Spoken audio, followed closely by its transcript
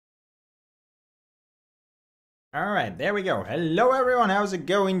All right, there we go. Hello everyone, how's it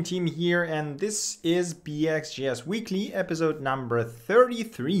going? Team here, and this is BxJS Weekly, episode number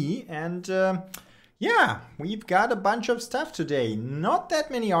 33. And yeah, we've got a bunch of stuff today. Not that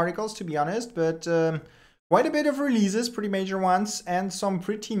many articles, to be honest, but quite a bit of releases, pretty major ones, and some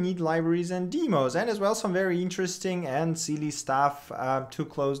pretty neat libraries and demos, and as well some very interesting and silly stuff to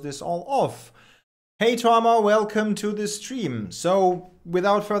close this all off. Hey Toma, welcome to the stream. So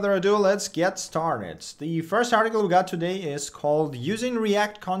without further ado, let's get started. The first article we got today is called Using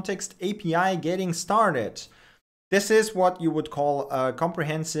React Context API Getting Started. This is what you would call a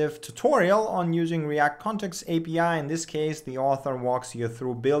comprehensive tutorial on using React Context API. In this case, the author walks you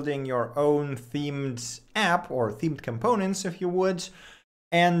through building your own themed app or themed components, if you would.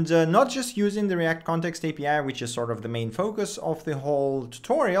 And not just using the React Context API, which is sort of the main focus of the whole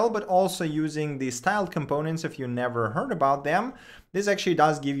tutorial, but also using the styled components if you never heard about them. This actually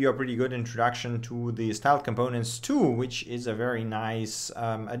does give you a pretty good introduction to the styled components too, which is a very nice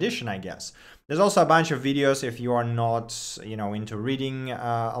addition, I guess. There's also a bunch of videos if you are not, into reading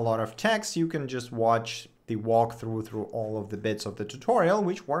a lot of text. You can just watch the walkthrough through all of the bits of the tutorial,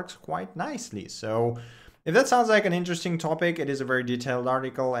 which works quite nicely. So if that sounds like an interesting topic, it is a very detailed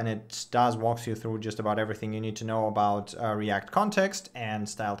article and it does walk you through just about everything you need to know about React Context and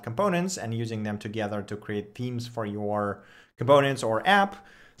styled components and using them together to create themes for your components or app.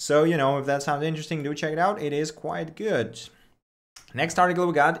 So, if that sounds interesting, do check it out. It is quite good. Next article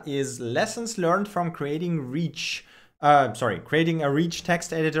we got is lessons learned from creating creating a rich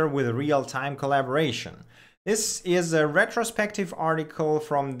text editor with real-time collaboration. This is a retrospective article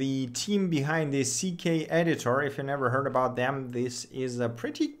from the team behind the CK editor. If you never heard about them, this is a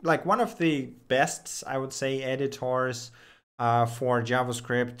pretty, one of the best, I would say, editors for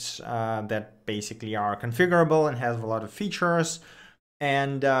JavaScript that basically are configurable and has a lot of features.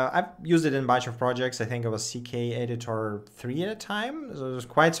 And I've used it in a bunch of projects. I think it was CK Editor 3 at a time, so it was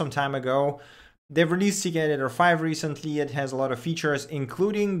quite some time ago. They've released CK Editor 5 recently. It has a lot of features,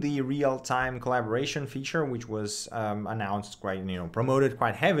 including the real-time collaboration feature, which was announced promoted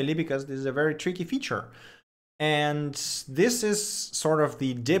quite heavily because this is a very tricky feature. And this is sort of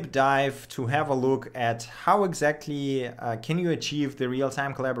the deep dive to have a look at how exactly can you achieve the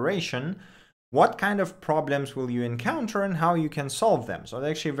real-time collaboration, what kind of problems will you encounter, and how you can solve them. So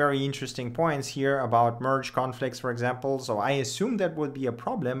there's actually very interesting points here about merge conflicts, for example. So I assume that would be a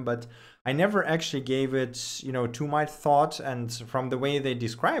problem, but I never actually gave it, too much thought. And from the way they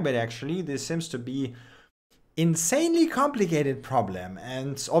describe it, actually, this seems to be insanely complicated problem.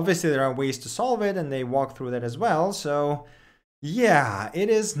 And obviously there are ways to solve it, and they walk through that as well. So yeah, it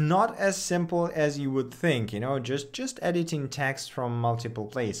is not as simple as you would think, just editing text from multiple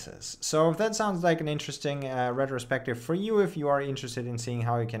places. So if that sounds like an interesting retrospective for you, if you are interested in seeing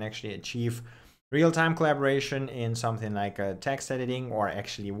how you can actually achieve real-time collaboration in something like text editing, or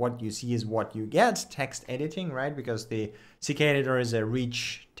actually what you see is what you get, text editing, right? Because the CK editor is a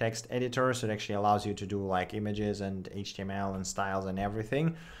rich text editor, so it actually allows you to do like images and HTML and styles and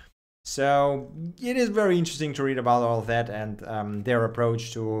everything. So it is very interesting to read about all of that and their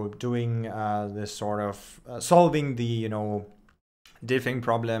approach to doing this sort of solving the, diffing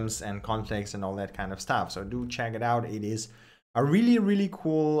problems and conflicts and all that kind of stuff. So do check it out. It is a really, really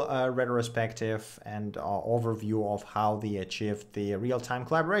cool retrospective and overview of how they achieved the real-time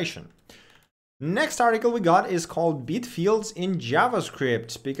collaboration. Next article we got is called Bit Fields in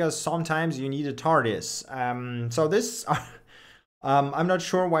JavaScript, because sometimes you need a TARDIS. So this, I'm not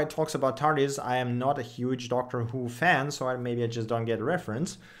sure why it talks about TARDIS. I am not a huge Doctor Who fan, so maybe I just don't get a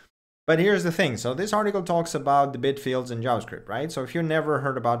reference. But here's the thing. So this article talks about the bit fields in JavaScript, right? So if you never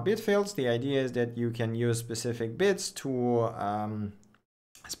heard about bit fields, the idea is that you can use specific bits to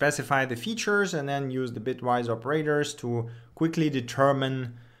specify the features and then use the bitwise operators to quickly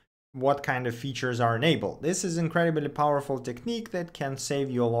determine what kind of features are enabled. This is an incredibly powerful technique that can save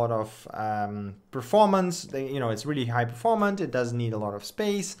you a lot of performance. It's really high performant. It doesn't need a lot of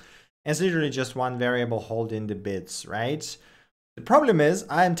space. It's literally just one variable holding the bits, right? The problem is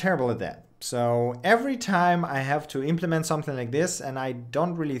I am terrible at that. So every time I have to implement something like this, and I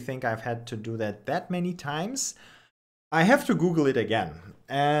don't really think I've had to do that many times, I have to Google it again.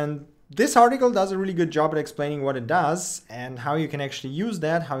 And this article does a really good job at explaining what it does and how you can actually use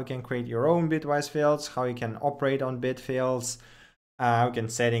that, how you can create your own bitwise fields, how you can operate on bit fields, how you can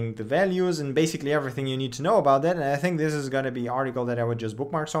setting the values, and basically everything you need to know about that. And I think this is going to be an article that I would just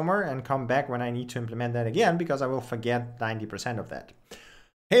bookmark somewhere and come back when I need to implement that again, because I will forget 90% of that.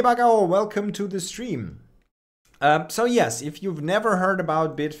 Hey Bagao, welcome to the stream. So yes, if you've never heard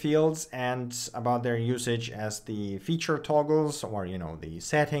about bit fields and about their usage as the feature toggles, or the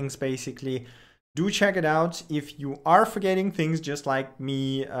settings basically, Do check it out. If you are forgetting things just like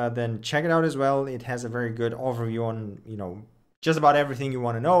me, then check it out as well. It has a very good overview on, just about everything you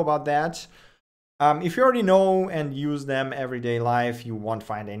want to know about that. If you already know and use them everyday life, you won't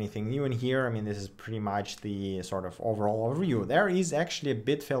find anything new in here. I mean, this is pretty much the sort of overall overview. There is actually a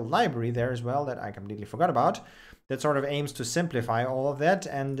bit-filled library there as well that I completely forgot about that sort of aims to simplify all of that.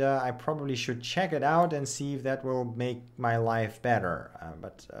 And I probably should check it out and see if that will make my life better.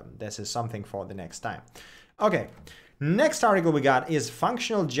 But this is something for the next time. Okay. Next article we got is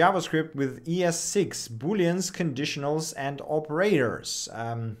Functional JavaScript with ES6, Booleans, Conditionals, and Operators.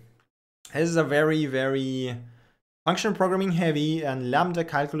 This is a very, very function programming heavy and lambda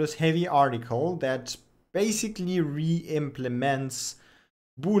calculus heavy article that basically re-implements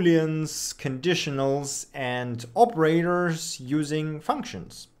Booleans, conditionals, and operators using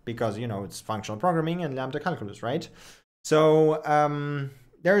functions because, it's functional programming and lambda calculus, right? So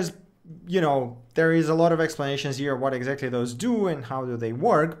there is a lot of explanations here what exactly those do and how do they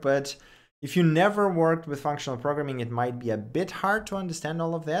work, but if you never worked with functional programming, it might be a bit hard to understand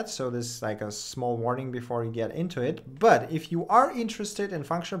all of that. So this is like a small warning before you get into it. But if you are interested in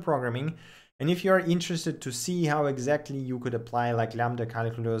functional programming, and if you are interested to see how exactly you could apply like lambda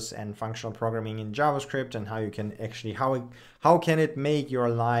calculus and functional programming in JavaScript and how you can actually, how can it make your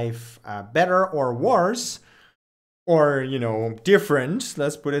life better or worse, or different,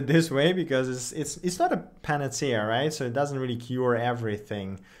 let's put it this way, because it's not a panacea, right? So it doesn't really cure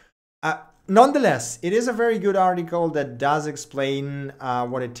everything. Nonetheless, it is a very good article that does explain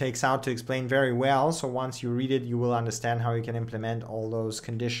what it takes out to explain very well. So once you read it, you will understand how you can implement all those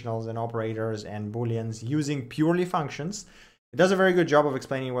conditionals and operators and booleans using purely functions. It does a very good job of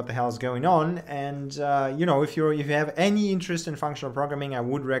explaining what the hell is going on. And if you have any interest in functional programming, I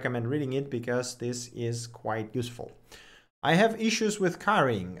would recommend reading it because this is quite useful. I have issues with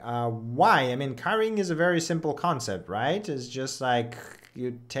carrying. Why? I mean, carrying is a very simple concept, right? It's just like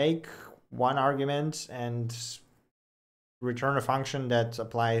you take one argument and return a function that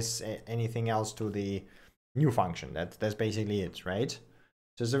applies anything else to the new function. That's basically it, right?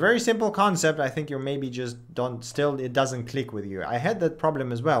 So it's a very simple concept. I think you maybe just it doesn't click with you. I had that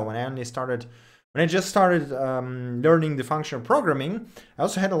problem as well when I just started learning the functional programming. I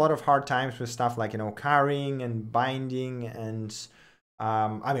also had a lot of hard times with stuff like, carrying and binding and,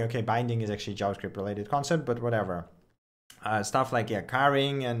 binding is actually a JavaScript related concept, but whatever. Stuff like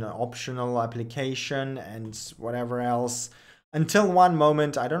carrying and optional application and whatever else, until one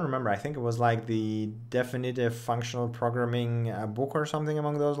moment, I don't remember, I think it was like the definitive functional programming book or something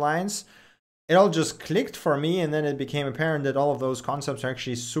along those lines. It all just clicked for me, and then it became apparent that all of those concepts are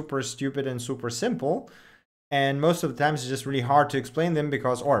actually super stupid and super simple, and most of the times it's just really hard to explain them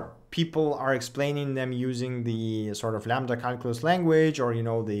because people are explaining them using the sort of lambda calculus language or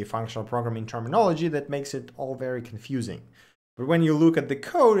the functional programming terminology that makes it all very confusing. But when you look at the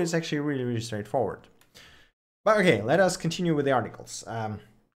code, it's actually really, really straightforward. But okay, let us continue with the articles.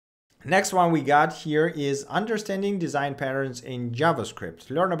 Next one we got here is Understanding Design Patterns in JavaScript.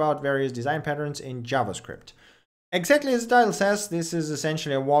 Learn about various design patterns in JavaScript. Exactly as the title says, this is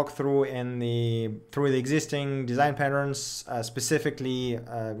essentially a walkthrough through the existing design patterns, specifically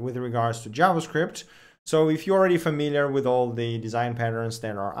with regards to JavaScript. So if you're already familiar with all the design patterns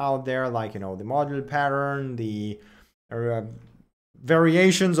that are out there, like the module pattern, the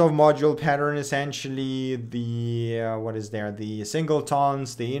variations of module pattern, essentially the the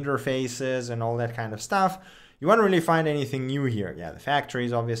singletons, the interfaces, and all that kind of stuff, you won't really find anything new here. Yeah, the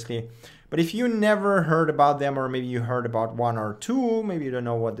factories obviously. But if you never heard about them, or maybe you heard about one or two, maybe you don't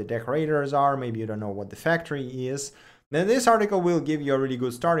know what the decorators are, maybe you don't know what the factory is, then this article will give you a really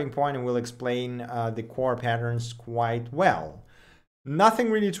good starting point and will explain the core patterns quite well.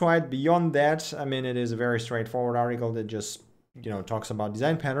 Nothing really to add beyond that. I mean, it is a very straightforward article that just, talks about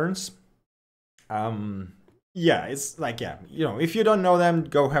design patterns. Yeah, it's like, if you don't know them,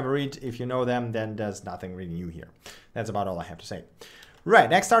 go have a read. If you know them, then there's nothing really new here. That's about all I have to say. Right,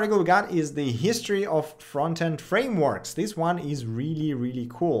 next article we got is the history of front-end frameworks. This one is really, really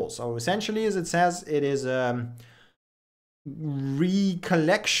cool. So essentially, as it says, it is a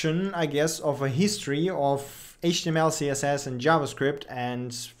recollection, I guess, of a history of HTML, CSS, and JavaScript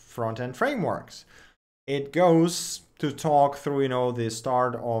and front-end frameworks. It goes to talk through, the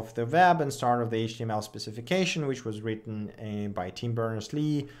start of the web and start of the HTML specification, which was written by Tim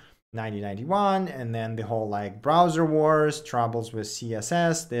Berners-Lee, 1991, and then the whole browser wars, troubles with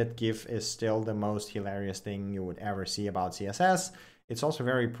CSS. That GIF is still the most hilarious thing you would ever see about CSS. It's also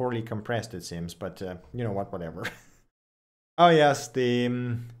very poorly compressed, it seems, but you know what, whatever. Oh yes,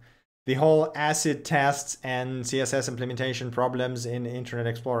 the the whole acid tests and CSS implementation problems in Internet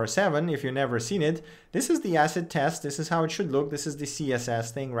Explorer 7. If you've never seen it, this is the acid test. This is how it should look. This is the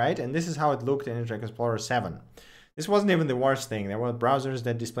CSS thing, right? And this is how it looked in Internet Explorer 7. This wasn't even the worst thing. There were browsers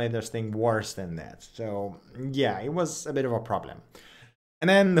that displayed their thing worse than that. So yeah, it was a bit of a problem. And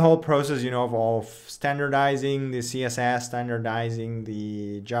then the whole process, of standardizing the CSS, standardizing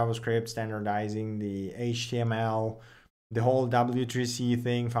the JavaScript, standardizing the HTML, the whole W3C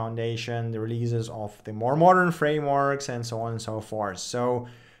thing, foundation, the releases of the more modern frameworks, and so on and so forth. So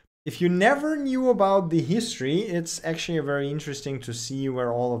if you never knew about the history, it's actually very interesting to see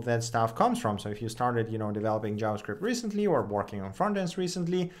where all of that stuff comes from. So if you started, developing JavaScript recently or working on frontends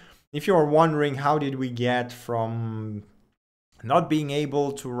recently, if you're wondering how did we get from not being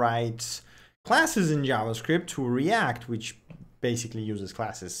able to write classes in JavaScript to React, which basically uses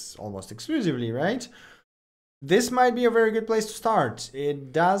classes almost exclusively, right? This might be a very good place to start.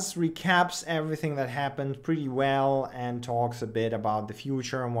 It does recaps everything that happened pretty well and talks a bit about the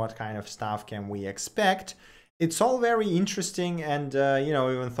future and what kind of stuff can we expect. It's all very interesting, and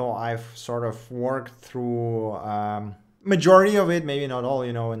even though I've sort of worked through majority of it, maybe not all,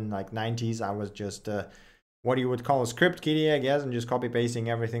 in like 90s, I was just what you would call a script kiddie, I guess, and just copy pasting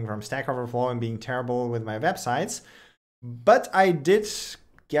everything from Stack Overflow and being terrible with my websites. But I did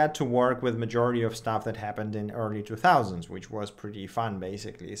get to work with majority of stuff that happened in early 2000s, which was pretty fun,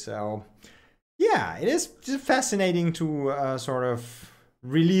 basically. So yeah, it is just fascinating to sort of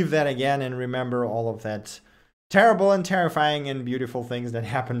relive that again and remember all of that terrible and terrifying and beautiful things that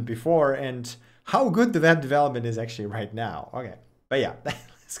happened before and how good the web development is actually right now. Okay, but yeah,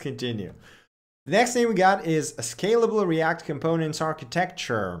 let's continue. The next thing we got is a Scalable React Components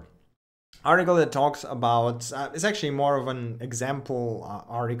architecture. Article that talks about, it's actually more of an example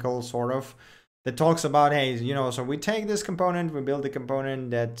article, sort of, that talks about, hey, so we take this component, we build a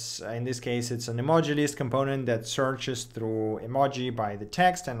component that, in this case, it's an emoji list component that searches through emoji by the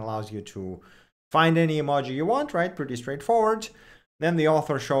text and allows you to find any emoji you want, right? Pretty straightforward. Then the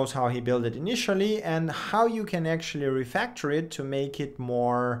author shows how he built it initially and how you can actually refactor it to make it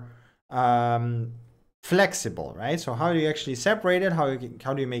more flexible, right? So how do you actually separate it? How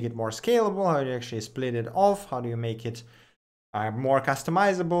do you make it more scalable? How do you actually split it off? How do you make it more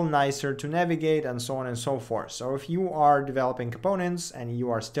customizable, nicer to navigate, and so on and so forth? So if you are developing components and you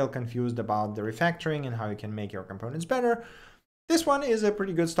are still confused about the refactoring and how you can make your components better, this one is a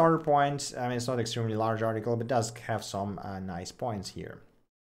pretty good starter point. I mean, it's not an extremely large article, but does have some nice points here.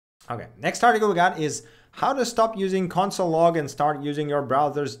 Okay, next article we got is how to stop using console.log and start using your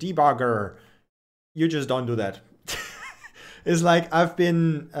browser's debugger. You just don't do that. It's like I've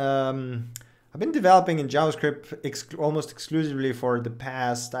been developing in JavaScript almost exclusively for the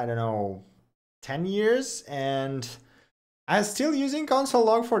past, I don't know, 10 years, and I'm still using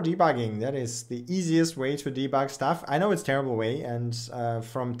console.log for debugging. That is the easiest way to debug stuff. I know it's a terrible way, and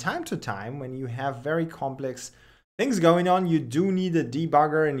from time to time, when you have very complex things going on, you do need a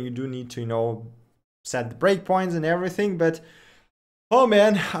debugger and you do need to, set the breakpoints and everything, but oh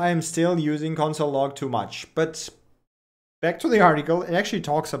man, I'm still using console.log too much. But back to the article, it actually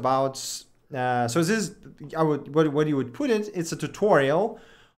talks about, so this is, what you would put it, it's a tutorial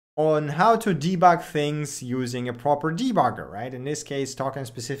on how to debug things using a proper debugger, right? In this case, talking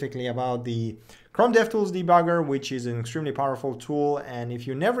specifically about the Chrome DevTools debugger, which is an extremely powerful tool. And if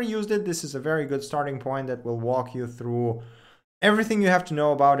you never used it, this is a very good starting point that will walk you through everything you have to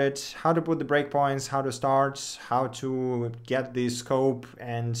know about it, how to put the breakpoints, how to start, how to get the scope,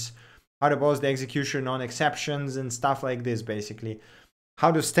 and how to pose the execution on exceptions and stuff like this, basically.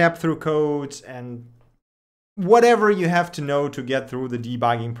 How to step through code and whatever you have to know to get through the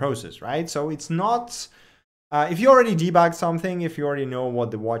debugging process, right? So it's not, if you already debugged something, if you already know what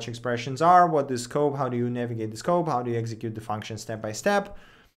the watch expressions are, what the scope, how do you navigate the scope, how do you execute the function step by step,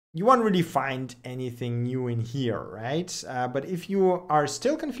 you won't really find anything new in here, right? But if you are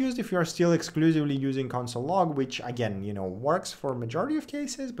still confused, if you're still exclusively using console.log, which again, works for majority of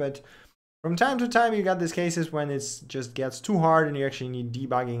cases, but from time to time you got these cases when it just gets too hard and you actually need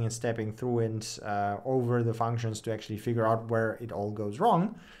debugging and stepping through and over the functions to actually figure out where it all goes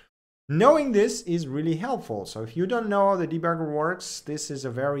wrong. Knowing this is really helpful. So if you don't know how the debugger works, this is a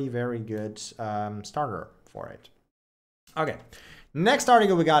very, very good starter for it. Okay. Next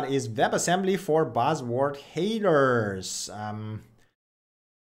article we got is WebAssembly for Buzzword haters.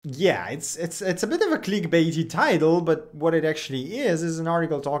 Yeah, it's a bit of a clickbaity title, but what it actually is an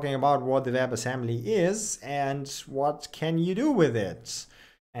article talking about what the WebAssembly is and what can you do with it.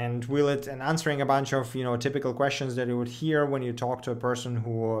 And answering a bunch of typical questions that you would hear when you talk to a person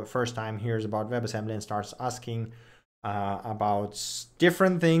who first time hears about WebAssembly and starts asking about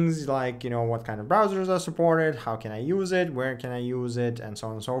different things like, what kind of browsers are supported, how can I use it, where can I use it, and so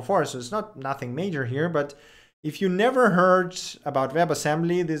on and so forth. So it's not nothing major here, but if you never heard about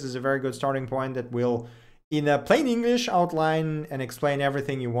WebAssembly, this is a very good starting point that will, in a plain English, outline and explain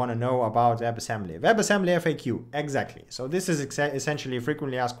everything you want to know about WebAssembly. WebAssembly FAQ, exactly. So this is essentially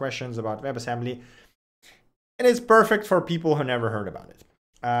frequently asked questions about WebAssembly, and it's perfect for people who never heard about it.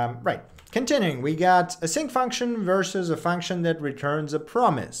 Right. Continuing, we got a sync function versus a function that returns a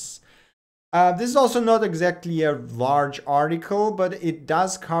promise. This is also not exactly a large article, but it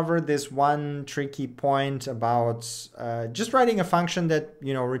does cover this one tricky point about just writing a function that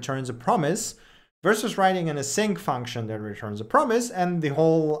returns a promise versus writing an async function that returns a promise. And the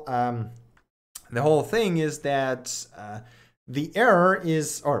whole thing is that the error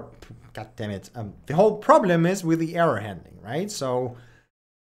is, or god damn it, the whole problem is with the error handling, right? So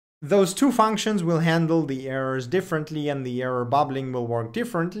those two functions will handle the errors differently, and the error bubbling will work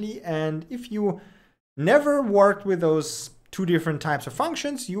differently. And if you never worked with those two different types of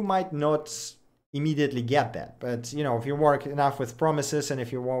functions, you might not immediately get that. But if you work enough with promises and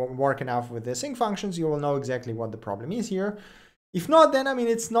if you work enough with the async functions, you will know exactly what the problem is here. If not, then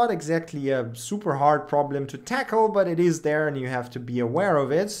it's not exactly a super hard problem to tackle, but it is there and you have to be aware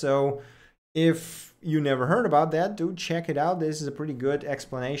of it. So if you never heard about that, do check it out. This is a pretty good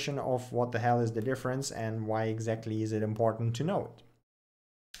explanation of what the hell is the difference and why exactly is it important to know it.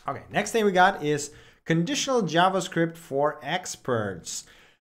 Okay, next thing we got is conditional JavaScript for experts.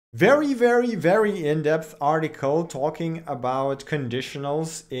 Very, very, very in-depth article talking about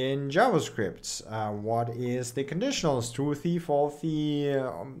conditionals in JavaScript. What is the conditionals? Truthy, faulty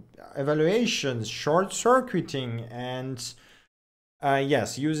evaluations, short-circuiting, and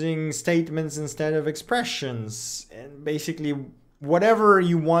yes, using statements instead of expressions, and basically whatever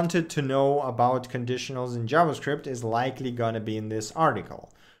you wanted to know about conditionals in JavaScript is likely going to be in this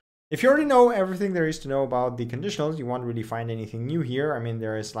article. If you already know everything there is to know about the conditionals, you won't really find anything new here.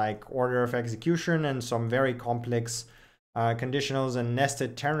 There is like order of execution and some very complex conditionals and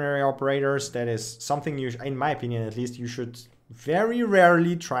nested ternary operators. That is something you, in my opinion at least, you should very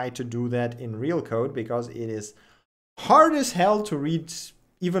rarely try to do that in real code, because it is hard as hell to read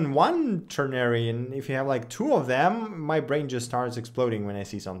even one ternary, and if you have like two of them, my brain just starts exploding when I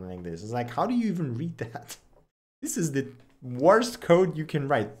see something like this. It's like, how do you even read that? This is the worst code you can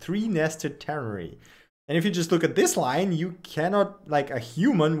write, 3 nested ternary. And if you just look at this line, you cannot, like a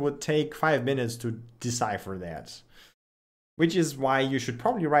human would take 5 minutes to decipher that. Which is why you should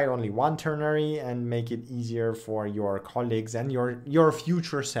probably write only 1 ternary and make it easier for your colleagues and your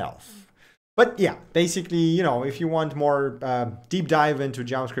future self. But yeah, basically, if you want more deep dive into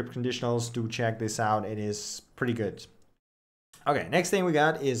JavaScript conditionals, do check this out. It is pretty good. Okay, next thing we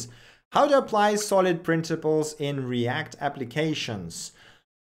got is how to apply solid principles in React applications.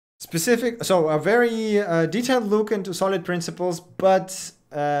 So a very detailed look into solid principles, but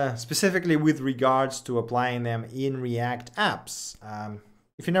specifically with regards to applying them in React apps.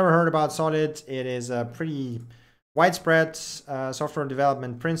 If you never heard about solid, it is a pretty widespread software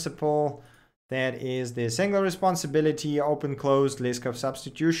development principle. That is the single responsibility, open-closed list of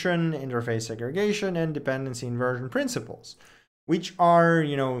substitution, interface segregation, and dependency inversion principles, which are,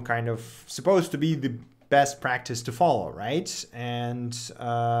 kind of supposed to be the best practice to follow, right? And,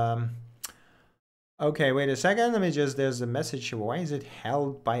 okay, wait a second. There's a message. Why is it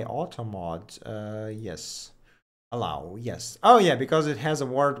held by automod? Yes. Allow, yes. Oh yeah, because it has a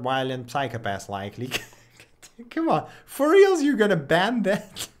word violent psychopath likely. Come on, for reals, you're gonna ban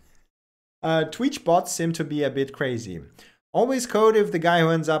that? Twitch bots seem to be a bit crazy. Always code if the guy who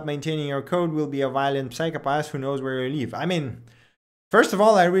ends up maintaining your code will be a violent psychopath who knows where you live. First of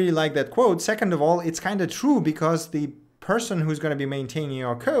all, I really like that quote. Second of all, it's kind of true, because the person who's going to be maintaining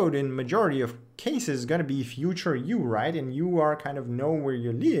your code in majority of cases is going to be future you, right? And you are kind of know where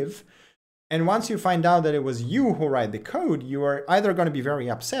you live. And once you find out that it was you who write the code, you are either going to be very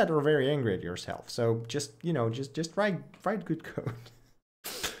upset or very angry at yourself. So just write good code.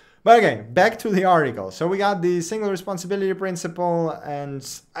 But okay, back to the article. So we got the single responsibility principle, and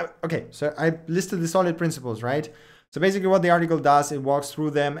okay, so I listed the solid principles, right? So basically what the article does, it walks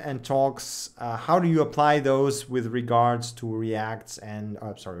through them and talks how do you apply those with regards to React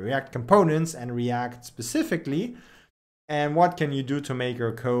components and React specifically, and what can you do to make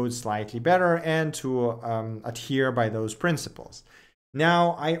your code slightly better and to adhere by those principles.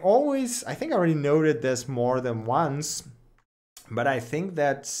 Now, I think I already noted this more than once, but I think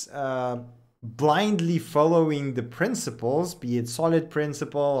that blindly following the principles, be it solid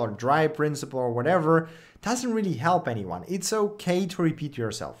principle or dry principle or whatever, doesn't really help anyone. It's okay to repeat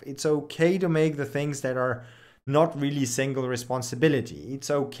yourself. It's okay to make the things that are not really single responsibility. It's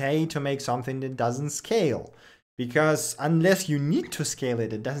okay to make something that doesn't scale, because unless you need to scale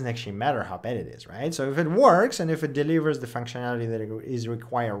it, it doesn't actually matter how bad it is, right? So if it works and if it delivers the functionality that is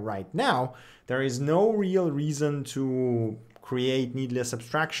required right now, there is no real reason to create needless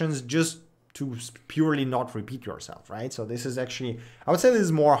abstractions just to purely not repeat yourself, right? So this is actually, I would say this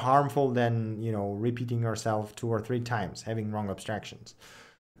is more harmful than, you know, repeating yourself 2 or 3 times, having wrong abstractions.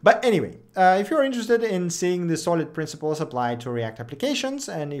 But anyway, if you're interested in seeing the solid principles applied to React applications,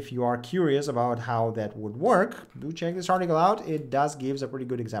 and if you are curious about how that would work, do check this article out. It does give some pretty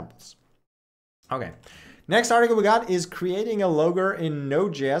good examples. Okay, next article we got is creating a logger in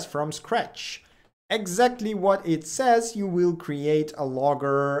Node.js from scratch. Exactly what it says. You will create a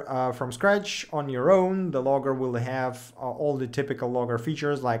logger from scratch on your own. The logger will have all the typical logger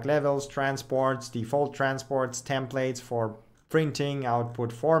features like levels, transports, default transports, templates for printing, output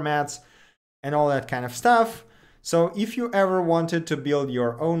formats, and all that kind of stuff. So if you ever wanted to build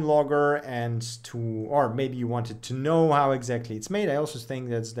your own logger or maybe you wanted to know how exactly it's made, I also think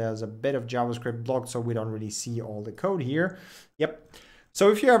that there's a bit of JavaScript blocked, so we don't really see all the code here. Yep. So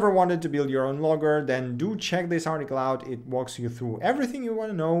if you ever wanted to build your own logger, then do check this article out. It walks you through everything you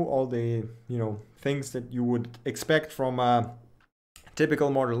want to know, all the, you know, things that you would expect from a typical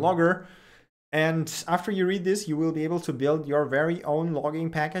model logger. And after you read this, you will be able to build your very own logging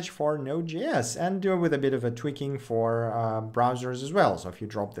package for Node.js and do it with a bit of a tweaking for browsers as well. So if you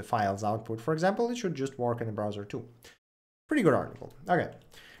drop the files output, for example, it should just work in the browser too. Pretty good article. Okay.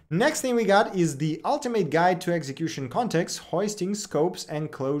 Next thing we got is the ultimate guide to execution context, hoisting, scopes, and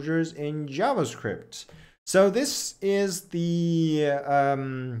closures in JavaScript. So this is the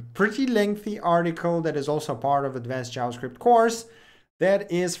pretty lengthy article that is also part of Advanced JavaScript course. That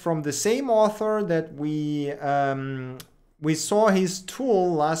is from the same author that we saw his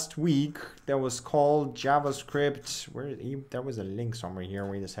tool last week that was called JavaScript. There was a link somewhere here.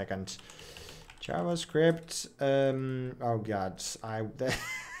 Wait a second. JavaScript. Oh God,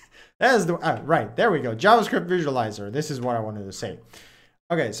 right. There we go. JavaScript Visualizer. This is what I wanted to say.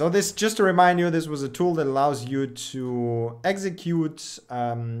 Okay, so this, just to remind you, this was a tool that allows you to execute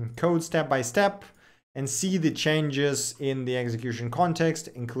code step by step and see the changes in the execution context,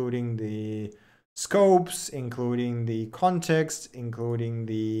 including the scopes, including the context, including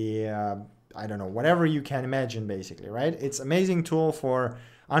the, I don't know, whatever you can imagine, basically, right? It's an amazing tool for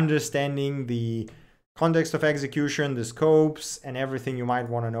understanding the context of execution, the scopes, and everything you might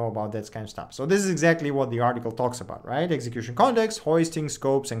want to know about that kind of stuff. So this is exactly what the article talks about, right? Execution context, hoisting,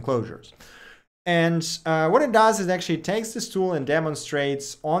 scopes, and closures. And what it does is actually takes this tool and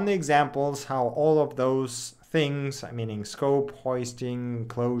demonstrates on the examples how all of those things, meaning scope, hoisting,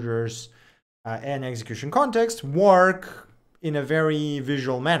 closures, and execution context, work in a very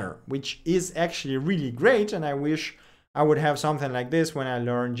visual manner, which is actually really great. And I wish I would have something like this when I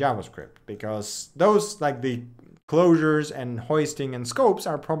learn JavaScript, because those, like the closures and hoisting and scopes,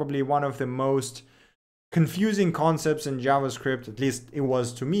 are probably one of the most confusing concepts in JavaScript. At least it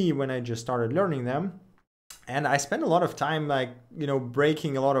was to me when I just started learning them. And I spent a lot of time, like, you know,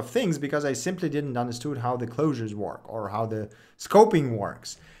 breaking a lot of things because I simply didn't understood how the closures work or how the scoping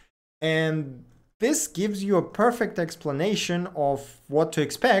works. And this gives you a perfect explanation of what to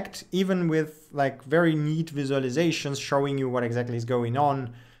expect, even with like very neat visualizations showing you what exactly is going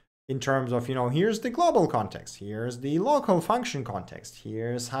on in terms of, you know, here's the global context, here's the local function context,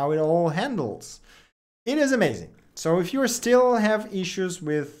 here's how it all handles. It is amazing. So if you still have issues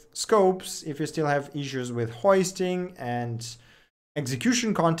with scopes, if you still have issues with hoisting and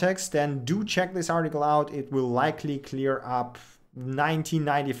execution context, then do check this article out. It will likely clear up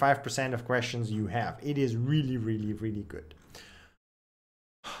 90-95% of questions you have. It is really, really, really good.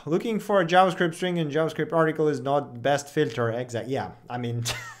 Looking for a JavaScript string in JavaScript article is not the best filter. Yeah, I mean,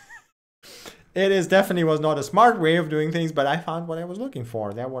 it is definitely was not a smart way of doing things, but I found what I was looking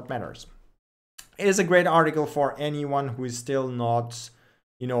for. That's what matters. It is a great article for anyone who is still not,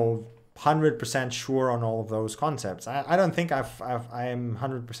 you know, 100% sure on all of those concepts. I don't think I am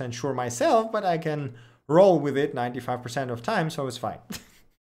 100% sure myself, but I can roll with it 95% of time, so it's fine.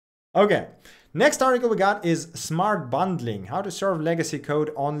 Okay, next article we got is Smart Bundling, how to serve legacy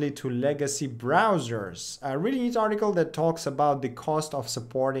code only to legacy browsers. A really neat article that talks about the cost of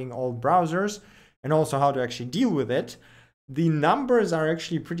supporting old browsers and also how to actually deal with it. The numbers are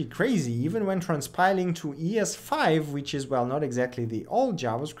actually pretty crazy, even when transpiling to ES5, which is, well, not exactly the old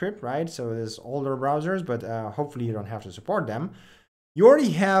JavaScript, right? So there's older browsers, but hopefully you don't have to support them. You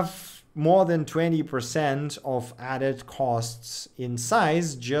already have more than 20% of added costs in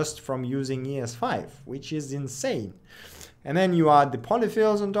size just from using ES5, which is insane. And then you add the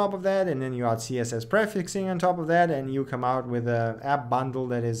polyfills on top of that, and then you add CSS prefixing on top of that, and you come out with an app bundle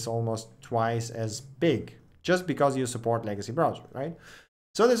that is almost twice as big, just because you support legacy browser, right?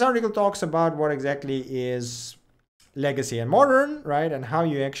 So this article talks about what exactly is legacy and modern, right? And how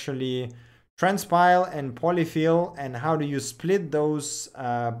you actually transpile and polyfill, and how do you split those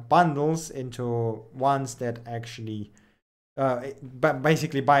bundles into ones that actually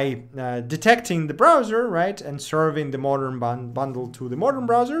basically by detecting the browser, right, and serving the modern bundle to the modern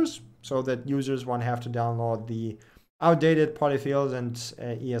browsers, so that users won't have to download the outdated polyfills and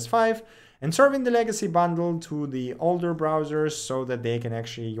ES5, and serving the legacy bundle to the older browsers so that they can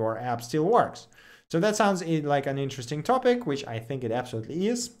actually, your app still works. So that sounds like an interesting topic, which I think it absolutely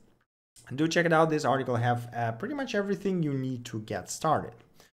is. Do check it out. This article have pretty much everything you need to get started.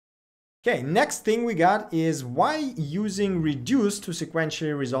 Okay, next thing we got is why using reduce to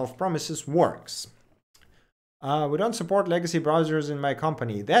sequentially resolve promises works. We don't support legacy browsers in my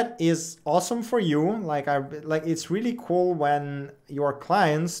company. That is awesome for you. Like it's really cool when your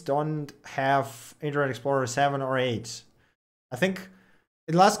clients don't have Internet Explorer 7 or 8. I think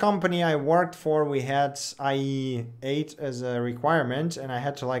in the last company I worked for, we had IE 8 as a requirement, and I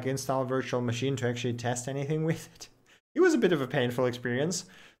had to like install a virtual machine to actually test anything with it. It was a bit of a painful experience.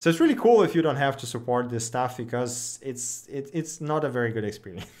 So it's really cool if you don't have to support this stuff, because it's not a very good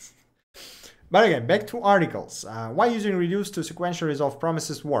experience. But again, back to articles. Why using reduce to sequentially resolve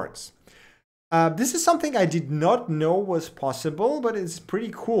promises works. This is something I did not know was possible, but it's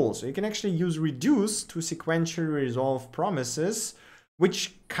pretty cool. So you can actually use reduce to sequentially resolve promises,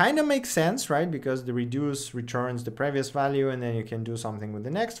 which kind of makes sense, right? Because the reduce returns the previous value, and then you can do something with the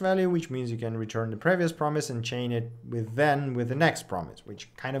next value, which means you can return the previous promise and chain it with the next promise, which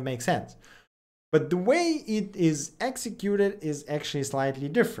kind of makes sense. But the way it is executed is actually slightly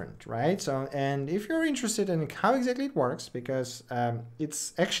different, right? So, and if you're interested in how exactly it works, because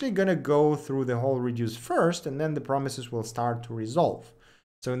it's actually going to go through the whole reduce first, and then the promises will start to resolve.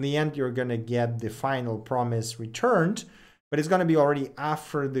 So in the end, you're going to get the final promise returned, but it's going to be already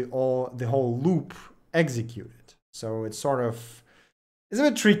after the whole loop executed. So it's sort of, it's a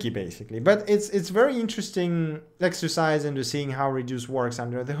bit tricky basically, but it's very interesting exercise into seeing how reduce works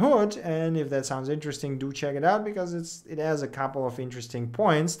under the hood. And if that sounds interesting, do check it out, because it has a couple of interesting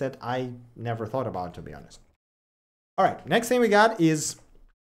points that I never thought about, to be honest. All right, next thing we got is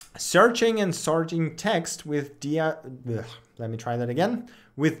searching and sorting text with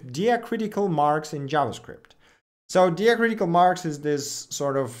with diacritical marks in JavaScript. So diacritical marks is this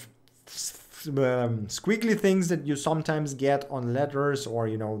sort of squiggly things that you sometimes get on letters, or,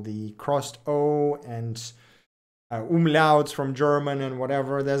 you know, the crossed O and umlauts from German and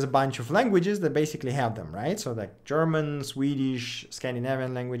whatever. There's a bunch of languages that basically have them, right? So like German, Swedish,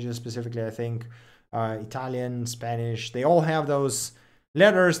 Scandinavian languages specifically, I think, Italian, Spanish, they all have those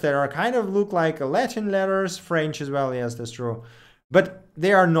letters that are kind of look like Latin letters. French as well, yes, that's true. But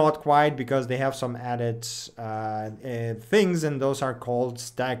they are not quite, because they have some added things, and those are called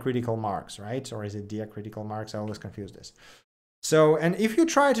diacritical marks, right? Or is it diacritical marks? I always confuse this. So, and if you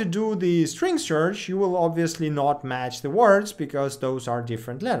try to do the string search, you will obviously not match the words, because those are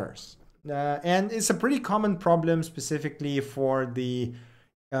different letters. And it's a pretty common problem specifically for the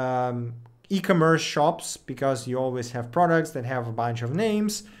e-commerce shops, because you always have products that have a bunch of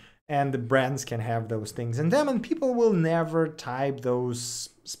names, and the brands can have those things in them, and people will never type those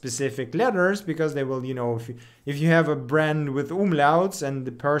specific letters, because they will, you know, if you have a brand with umlauts and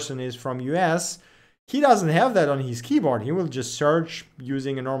the person is from US, he doesn't have that on his keyboard. He will just search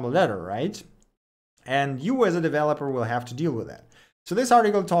using a normal letter, right? And you as a developer will have to deal with that. So this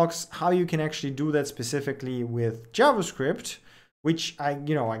article talks how you can actually do that specifically with JavaScript, which I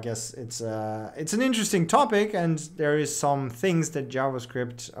guess it's an interesting topic, and there is some things that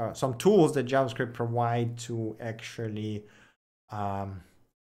JavaScript, some tools that JavaScript provide to actually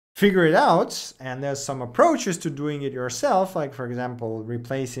figure it out. And there's some approaches to doing it yourself, like for example,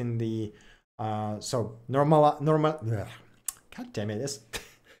 replacing the God damn it,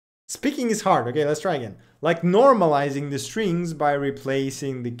 speaking is hard. Okay, let's try again. Like normalizing the strings by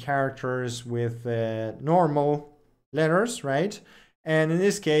replacing the characters with normal letters, right? And in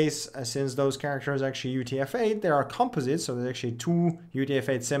this case, since those characters are actually UTF-8, they are composites, so there's actually 2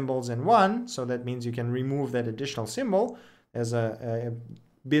 UTF-8 symbols in one, so that means you can remove that additional symbol. There's a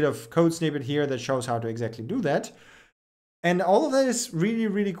bit of code snippet here that shows how to exactly do that. And all of that is really,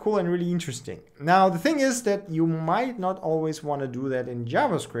 really cool and really interesting. Now, the thing is that you might not always want to do that in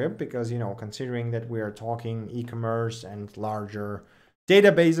JavaScript, because, you know, considering that we are talking e-commerce and larger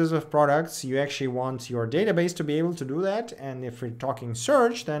databases of products, you actually want your database to be able to do that. And if we're talking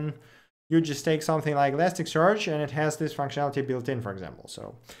search, then you just take something like Elasticsearch and it has this functionality built in, for example.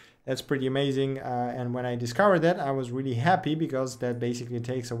 So that's pretty amazing. And when I discovered that, I was really happy because that basically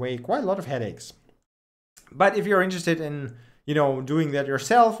takes away quite a lot of headaches. But if you're interested in, doing that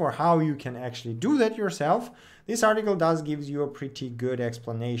yourself or how you can actually do that yourself, this article does give you a pretty good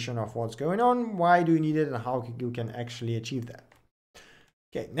explanation of what's going on, why do you need it, and how you can actually achieve that.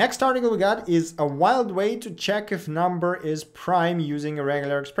 Okay, next article we got is a wild way to check if number is prime using a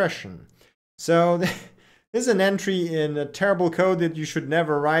regular expression. So this is an entry in a terrible code that you should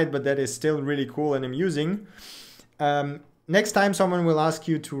never write, but that is still really cool and amusing. Next time someone will ask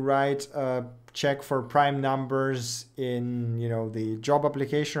you to write a check for prime numbers in, the job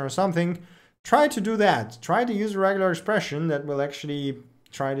application or something, try to do that. Try to use a regular expression that will actually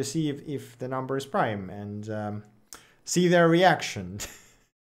try to see if the number is prime and see their reaction.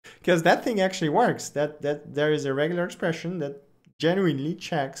 Because that thing actually works. That there is a regular expression that genuinely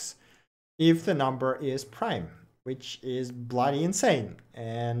checks if the number is prime, which is bloody insane.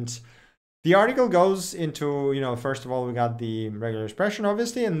 And the article goes into, first of all, we got the regular expression,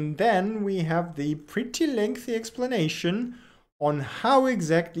 obviously, and then we have the pretty lengthy explanation on how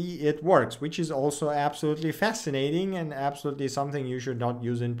exactly it works, which is also absolutely fascinating and absolutely something you should not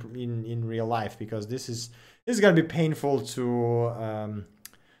use in real life, because this is going to be painful to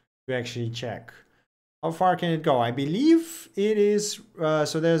actually check. How far can it go? I believe it is,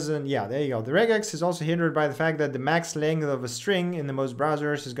 so there's yeah, there you go. The regex is also hindered by the fact that the max length of a string in the most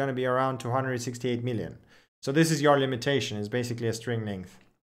browsers is going to be around 268 million. So this is your limitation. It's basically a string length.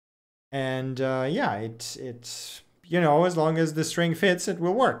 And yeah, it's as long as the string fits, it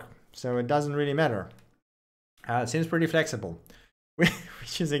will work. So it doesn't really matter. It seems pretty flexible,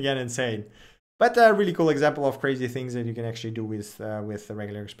 which is again insane. But a really cool example of crazy things that you can actually do with the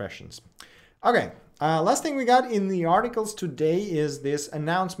regular expressions. Okay, last thing we got in the articles today is this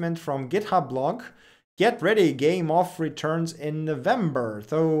announcement from GitHub blog. Get ready, Game Off returns in November.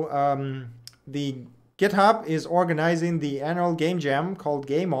 So the GitHub is organizing the annual game jam called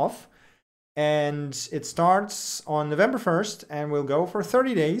Game Off. And it starts on November 1st and will go for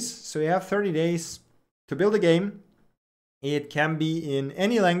 30 days. So you have 30 days to build a game. It can be in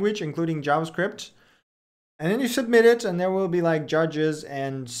any language, including JavaScript. And then you submit it, and there will be like judges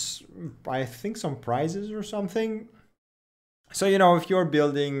and I think some prizes or something. So, if you're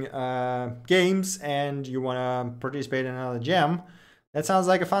building games and you want to participate in another jam, that sounds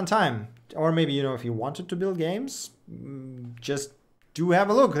like a fun time. Or maybe, if you wanted to build games, just do have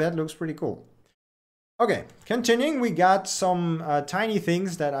a look. That looks pretty cool. Okay, continuing, we got some tiny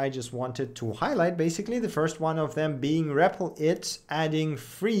things that I just wanted to highlight. Basically, the first one of them being REPL.it adding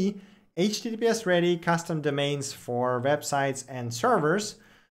free HTTPS ready custom domains for websites and servers.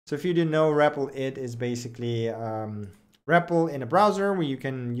 So if you didn't know, REPL.it is basically REPL in a browser where you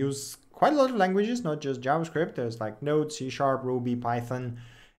can use quite a lot of languages, not just JavaScript. There's like Node, C#, Ruby, Python.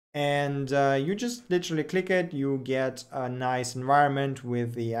 And you just literally click it, you get a nice environment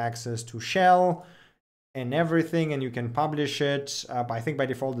with the access to shell and everything, and you can publish it. I think by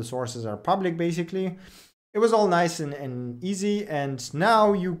default the sources are public basically. It was all nice and easy, and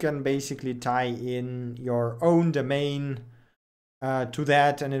now you can basically tie in your own domain to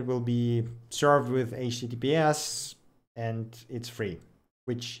that, and it will be served with HTTPS, and it's free,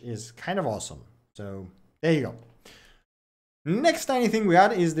 which is kind of awesome. So there you go. Next tiny thing we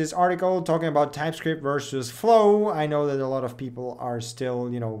got is this article talking about TypeScript versus Flow. I know that a lot of people are still,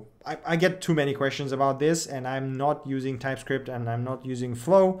 I get too many questions about this, and I'm not using TypeScript and I'm not using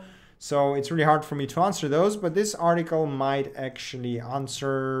Flow. So it's really hard for me to answer those, but this article might actually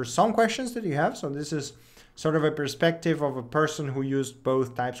answer some questions that you have. So this is sort of a perspective of a person who used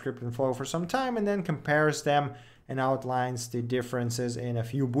both TypeScript and Flow for some time and then compares them and outlines the differences in a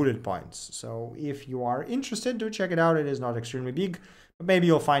few bullet points. So if you are interested, do check it out. It is not extremely big, but maybe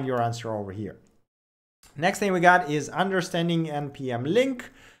you'll find your answer over here. Next thing we got is understanding NPM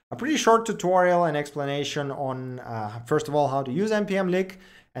link, a pretty short tutorial and explanation on, first of all, how to use NPM link,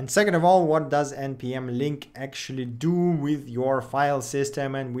 and second of all, what does NPM link actually do with your file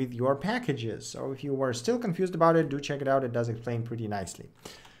system and with your packages. So if you were still confused about it, do check it out. It does explain pretty nicely.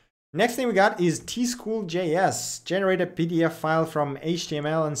 Next thing we got is tschool.js, generate a PDF file from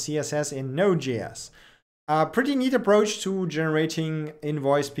HTML and CSS in Node.js. A pretty neat approach to generating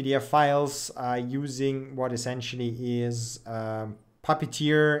invoice PDF files using what essentially is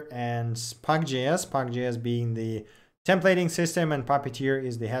Puppeteer and Pug.js, Pug.js being the templating system and Puppeteer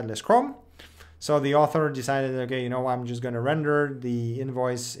is the headless Chrome. So the author decided, okay, I'm just going to render the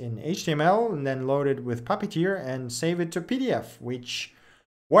invoice in HTML and then load it with Puppeteer and save it to PDF, which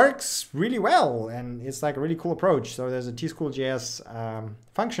works really well, and it's like a really cool approach. So there's a tschool.js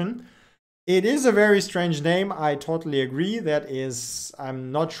function It is a very strange name. I totally agree.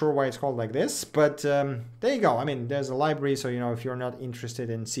 I'm not sure why it's called like this, but there you go. I mean, there's a library, so if you're not interested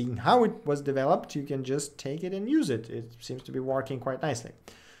in seeing how it was developed, you can just take it and use it. It seems to be working quite nicely.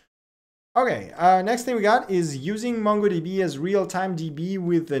 Okay, next thing we got is using MongoDB as real-time DB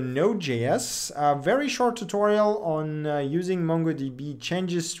with the Node.js. A very short tutorial on using MongoDB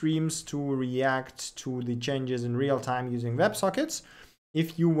changes streams to react to the changes in real time using WebSockets.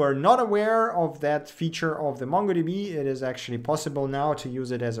 If you were not aware of that feature of the MongoDB, it is actually possible now to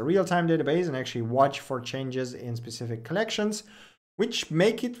use it as a real-time database and actually watch for changes in specific collections, which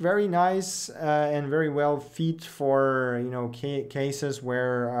make it very nice and very well fit for cases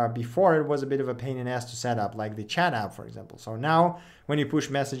where before it was a bit of a pain in the ass to set up, like the chat app, for example. So now when you push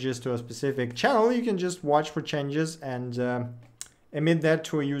messages to a specific channel, you can just watch for changes and emit that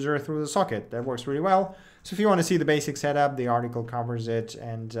to a user through the socket. That works really well. So if you want to see the basic setup, the article covers it,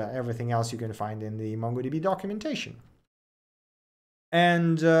 and everything else you can find in the MongoDB documentation.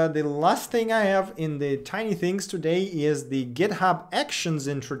 And the last thing I have in the tiny things today is the GitHub Actions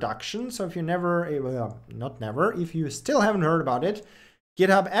introduction. So if you if you still haven't heard about it,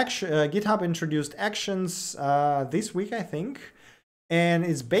 GitHub introduced Actions this week, I think. And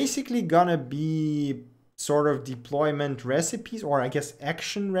it's basically gonna be sort of deployment recipes, or I guess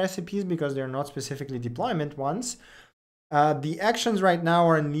action recipes, because they're not specifically deployment ones. The actions right now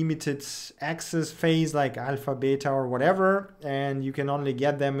are in limited access phase, like alpha, beta, or whatever, and you can only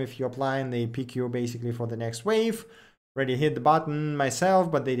get them if you apply, and they pick you basically for the next wave. Already hit the button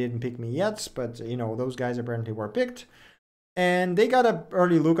myself, but they didn't pick me yet, but those guys apparently were picked. And they got an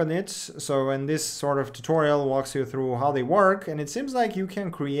early look on it, so in this sort of tutorial walks you through how they work, and it seems like you can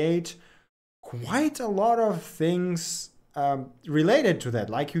create quite a lot of things related to that,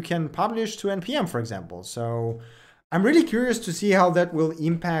 like you can publish to NPM, for example. So I'm really curious to see how that will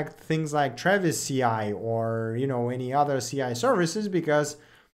impact things like Travis CI or any other CI services, because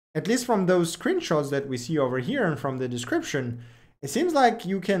at least from those screenshots that we see over here and from the description, it seems like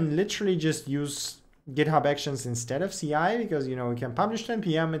you can literally just use GitHub Actions instead of CI, because you can publish to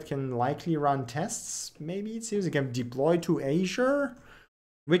NPM, it can likely run tests, maybe it seems it can deploy to Azure,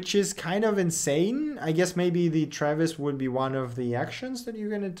 which is kind of insane. I guess maybe the Travis would be one of the actions that you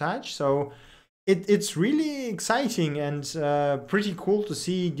can attach. So it's really exciting and pretty cool to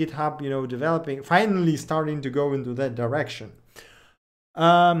see GitHub, developing, finally starting to go into that direction.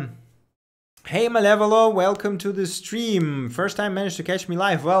 Hey Malevolo, welcome to the stream. First time managed to catch me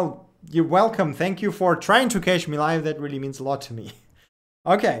live. Well, you're welcome. Thank you for trying to catch me live. That really means a lot to me.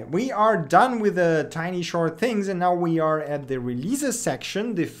 Okay, we are done with the tiny short things, and now we are at the releases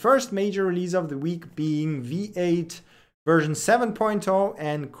section. The first major release of the week being V8 version 7.0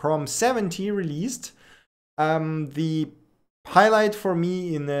 and Chrome 70 released. The highlight for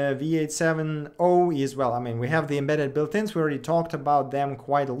me in the V8 7.0 is, well, I mean, we have the embedded built-ins. We already talked about them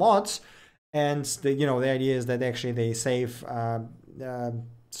quite a lot, and the idea is that actually they save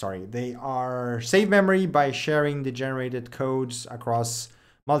they are save memory by sharing the generated codes across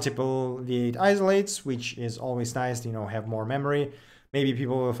multiple V8 isolates, which is always nice to have more memory. Maybe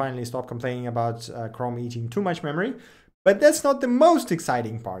people will finally stop complaining about Chrome eating too much memory. But that's not the most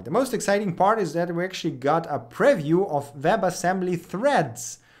exciting part. The most exciting part is that we actually got a preview of WebAssembly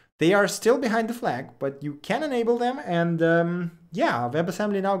threads. They are still behind the flag, but you can enable them, and yeah,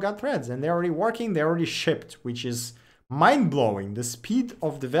 WebAssembly now got threads, and they're already working, they're already shipped, which is mind-blowing. The speed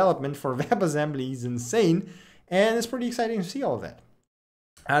of development for WebAssembly is insane, and it's pretty exciting to see all of that.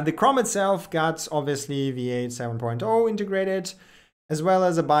 The Chrome itself got obviously V8 7.0 integrated, as well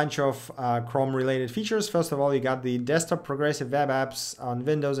as a bunch of Chrome-related features. First of all, you got the desktop progressive web apps on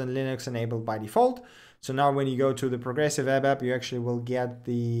Windows and Linux enabled by default. So now when you go to the progressive web app, you actually will get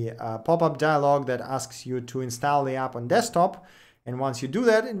the pop-up dialog that asks you to install the app on desktop. And once you do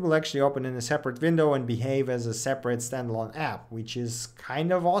that, it will actually open in a separate window and behave as a separate standalone app, which is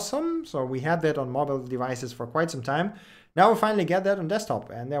kind of awesome. So we had that on mobile devices for quite some time. Now we finally get that on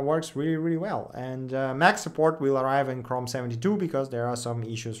desktop, and that works really, really well. And Mac support will arrive in Chrome 72 because there are some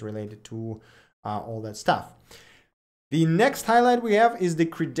issues related to all that stuff. The next highlight we have is the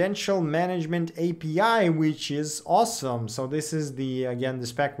Credential Management API, which is awesome. So this is again, the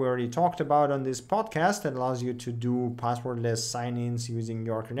spec we already talked about on this podcast that allows you to do passwordless sign-ins using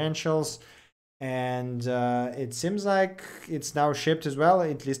your credentials. And it seems like it's now shipped as well,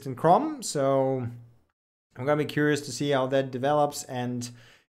 at least in Chrome. So I'm gonna be curious to see how that develops and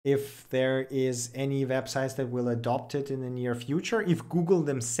if there is any websites that will adopt it in the near future. If Google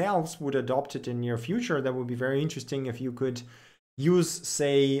themselves would adopt it in the near future, that would be very interesting. If you could use,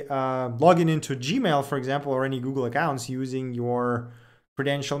 say, login into Gmail, for example, or any Google accounts using your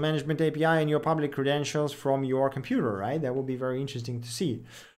credential management API and your public credentials from your computer, right? That will be very interesting to see.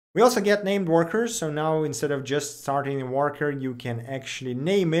 We also get named workers. So now instead of just starting a worker, you can actually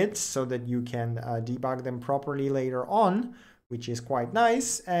name it so that you can debug them properly later on, which is quite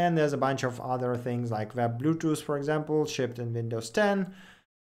nice. And there's a bunch of other things like Web Bluetooth, for example, shipped in Windows 10.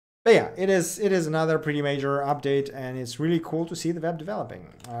 But yeah, it is another pretty major update, and it's really cool to see the web developing.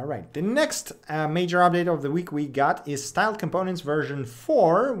 All right, the next major update of the week we got is Styled Components version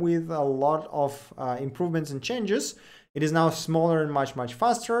 4 with a lot of improvements and changes. It is now smaller and much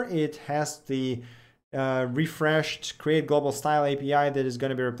faster. It has the refreshed Create Global Style API that is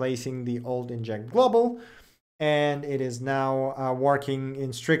going to be replacing the old Inject Global. And it is now working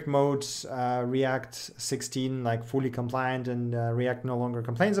in strict modes, React 16, like fully compliant, and React no longer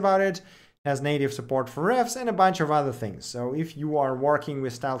complains about it. Has native support for refs and a bunch of other things. So if you are working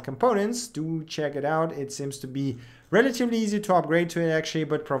with styled components, do check it out. It seems to be relatively easy to upgrade to it actually,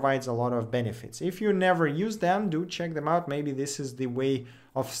 but provides a lot of benefits. If you never use them, do check them out. Maybe this is the way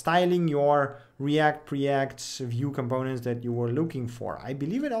of styling your React Preact Vue components that you were looking for. I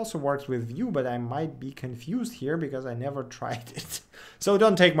believe it also works with Vue, but I might be confused here because I never tried it. So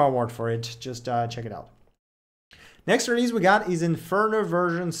don't take my word for it, just check it out. Next release we got is Inferno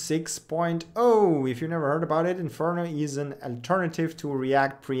version 6.0. If you never heard about it, Inferno is an alternative to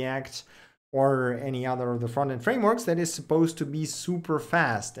React Preact or any other of the front-end frameworks that is supposed to be super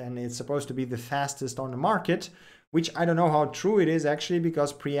fast, and it's supposed to be the fastest on the market, which I don't know how true it is actually,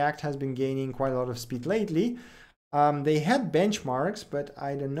 because Preact has been gaining quite a lot of speed lately. They had benchmarks, but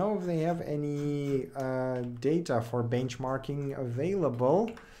I don't know if they have any data for benchmarking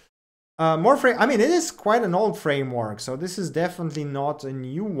available. I mean, it is quite an old framework, so this is definitely not a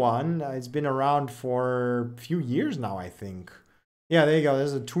new one. It's been around for a few years now, I think. Yeah, there you go.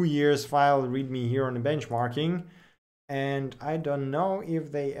 There's a 2 years file README here on the benchmarking. And I don't know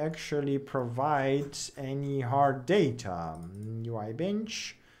if they actually provide any hard data. UI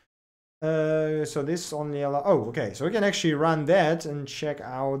bench. So this only allows, oh, okay. So we can actually run that and check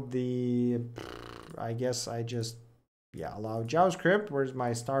out the, I guess I just, yeah, allow JavaScript. Where's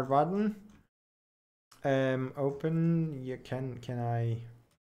my start button? Open, you can I,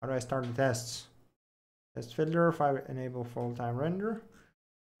 how do I start the tests? Test filter, if I enable full-time render.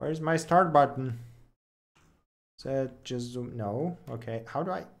 Where's my start button? So just zoom, no, okay. How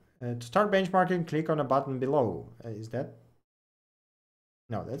do I, to start benchmarking, click on a button below. Is that,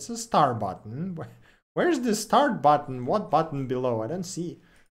 no, that's a start button. Where's the start button? What button below? I don't see.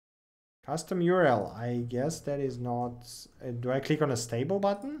 Custom URL, I guess that is not, do I click on a stable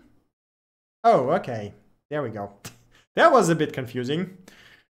button? Oh, okay, there we go. That was a bit confusing.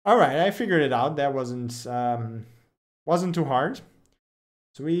 All right, I figured it out. That wasn't too hard.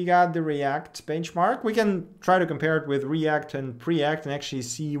 So we got the React benchmark. We can try to compare it with React and Preact and actually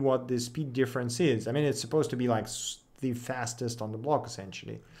see what the speed difference is. I mean, it's supposed to be like the fastest on the block,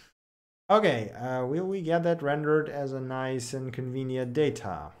 essentially. Okay, will we get that rendered as a nice and convenient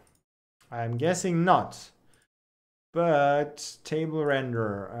data? I'm guessing not. But table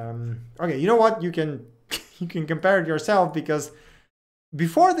render. Okay, you know what? You can you can compare it yourself, because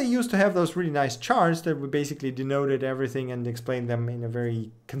before they used to have those really nice charts that we basically denoted everything and explained them in a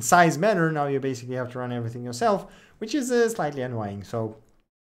very concise manner. Now you basically have to run everything yourself, which is slightly annoying. So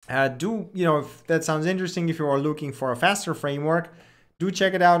do, you know, if that sounds interesting, if you are looking for a faster framework, do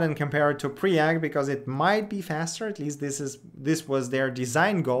check it out and compare it to Preact, because it might be faster. At least this was their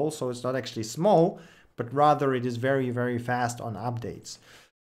design goal. So it's not actually small, but rather it is very, very fast on updates.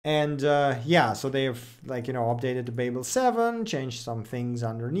 And yeah, so they've, like, you know, updated the Babel 7, changed some things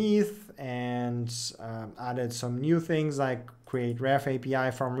underneath, and added some new things like create ref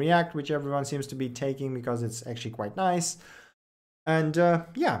API from React, which everyone seems to be taking because it's actually quite nice. And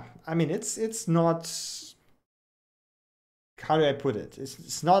yeah, I mean, it's not, how do I put it?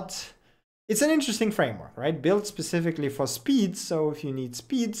 It's not, it's an interesting framework, right? Built specifically for speed. So if you need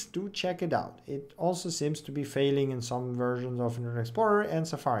speed, do check it out. It also seems to be failing in some versions of Internet Explorer and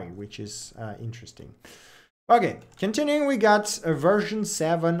Safari, which is interesting. Okay, continuing, we got a version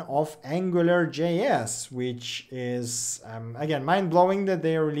 7 of Angular.js, which is, again, mind-blowing that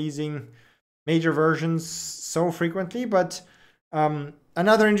they are releasing major versions so frequently. But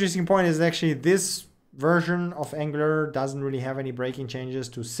another interesting point is actually this version of Angular doesn't really have any breaking changes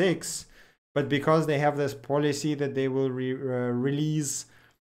to 6. But because they have this policy that they will release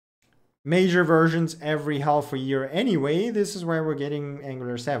major versions every half a year anyway, this is why we're getting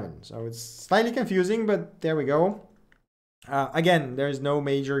Angular 7. So it's slightly confusing, but there we go. Again, there's no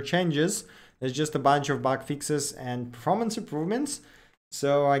major changes. There's just a bunch of bug fixes and performance improvements.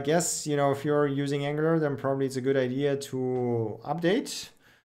 So I guess, you know, if you're using Angular, then probably it's a good idea to update.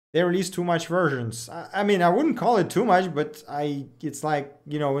 They released too much versions. I mean, I wouldn't call it too much, but it's like,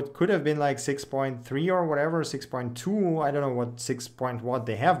 you know, it could have been like 6.3 or whatever, 6.2. I don't know what 6. What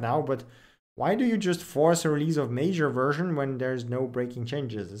they have now, but why do you just force a release of major version when there's no breaking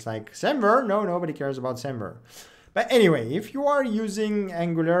changes? It's like Semver, no, nobody cares about Semver. But anyway, if you are using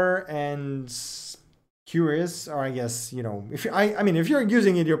Angular and curious, or I guess, you know, if I mean, if you're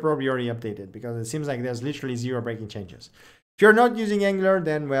using it, you're probably already updated, because it seems like there's literally 0 breaking changes. If you're not using Angular,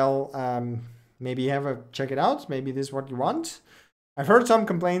 then, well, maybe check it out. Maybe this is what you want. I've heard some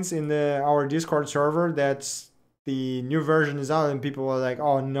complaints in our Discord server that the new version is out and people are like,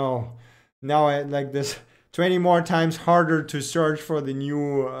 oh no, now like this 20 more times harder to search for the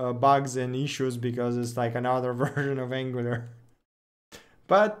new bugs and issues because it's like another version of Angular.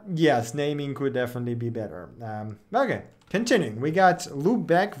 But yes, naming could definitely be better. Okay, continuing. We got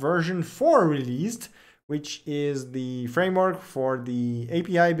Loopback version 4 released, which is the framework for the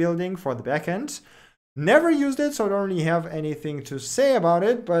API building for the backend. Never used it, so I don't really have anything to say about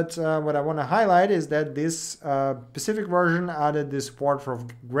it, but what I want to highlight is that this specific version added the support for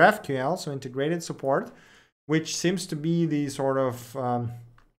GraphQL, so integrated support, which seems to be the sort of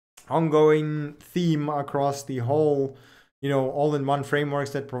ongoing theme across the whole, you know, all-in-one frameworks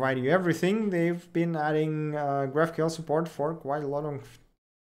that provide you everything. They've been adding GraphQL support for quite a lot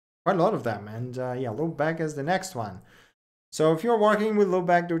of them, and yeah, Loopback is the next one. So if you're working with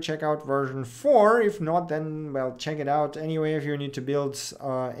Loopback, do check out version 4. If not, then, well, check it out anyway. If you need to build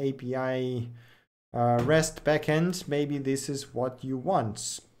API REST backend, maybe this is what you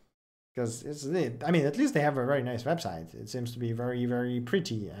want, because it's it. I mean, at least they have a very nice website. It seems to be very, very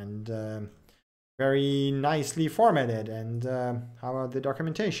pretty and very nicely formatted. And how about the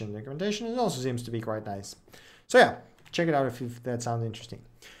documentation? The documentation also seems to be quite nice. So yeah, check it out if that sounds interesting.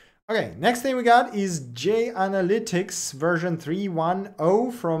 Okay, next thing we got is JAnalytics version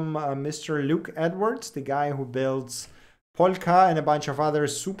 3.1.0 from Mr. Luke Edwards, the guy who builds Polka and a bunch of other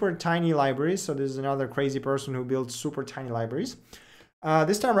super tiny libraries. So this is another crazy person who builds super tiny libraries.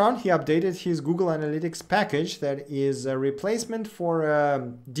 This time around, he updated his Google Analytics package that is a replacement for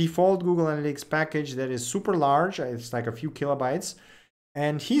a default Google Analytics package that is super large. It's like a few kilobytes.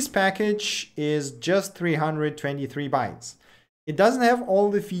 And his package is just 323 bytes. It doesn't have all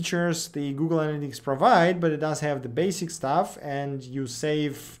the features the Google Analytics provide, but it does have the basic stuff, and you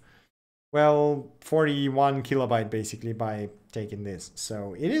save, well, 41 kilobyte basically by taking this.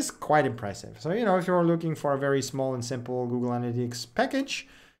 So it is quite impressive. So, you know, if you're looking for a very small and simple Google Analytics package,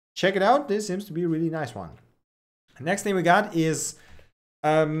 check it out. This seems to be a really nice one. The next thing we got is,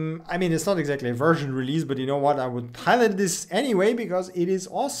 I mean, it's not exactly a version release, but you know what? I would highlight this anyway because it is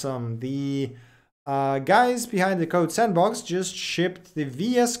awesome. The guys behind the Code Sandbox just shipped the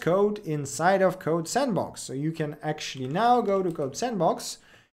VS Code inside of Code Sandbox. So you can actually now go to Code Sandbox.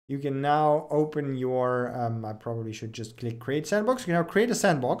 You can now open your, I probably should just click Create Sandbox. You can now create a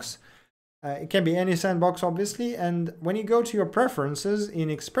sandbox. It can be any sandbox, obviously. And when you go to your preferences in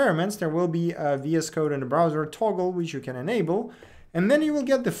experiments, there will be a VS Code in the browser toggle, which you can enable. And then you will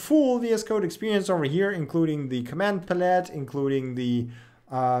get the full VS Code experience over here, including the command palette, including the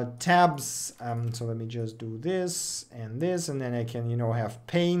tabs. So let me just do this, and then I can, you know, have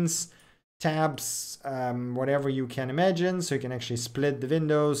panes, tabs, whatever you can imagine. So you can actually split the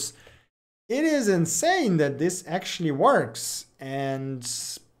windows. It is insane that this actually works, and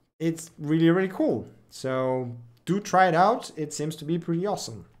it's really, really cool. So do try it out. It seems to be pretty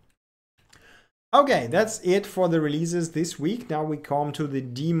awesome. Okay, that's it for the releases this week. Now we come to the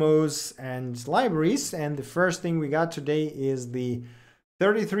demos and libraries, and the first thing we got today is the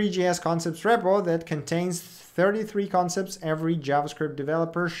 33JS concepts repo that contains 33 concepts every JavaScript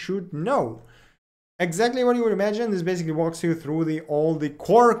developer should know. Exactly what you would imagine. This basically walks you through all the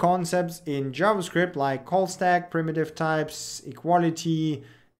core concepts in JavaScript, like call stack, primitive types, equality,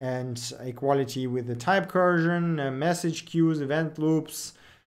 and equality with the type recursion, message queues, event loops,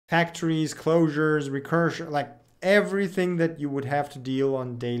 factories, closures, recursion, like everything that you would have to deal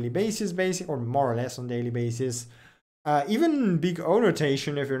on daily basis, or more or less on daily basis. Even big O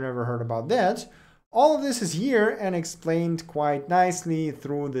notation, if you've never heard about that. All of this is here and explained quite nicely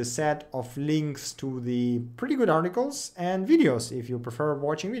through the set of links to the pretty good articles and videos if you prefer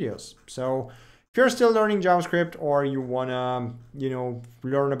watching videos. So if you're still learning JavaScript, or you wanna, you know,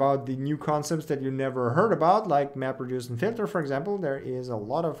 learn about the new concepts that you never heard about, like MapReduce and filter, for example, there is a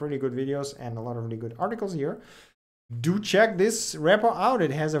lot of really good videos and a lot of really good articles here. Do check this repo out.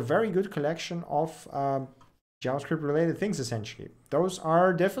 It has a very good collection of JavaScript related things, essentially. Those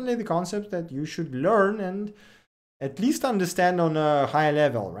are definitely the concepts that you should learn and at least understand on a high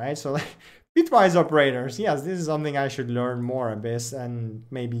level, right? So like bitwise operators, yes, this is something I should learn more a bit and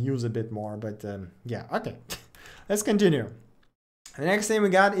maybe use a bit more, but yeah, okay. Let's continue. The next thing we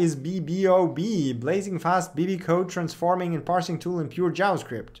got is BBOB, Blazing Fast BB Code Transforming and Parsing Tool in Pure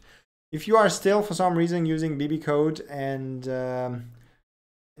JavaScript. If you are still for some reason using BB Code and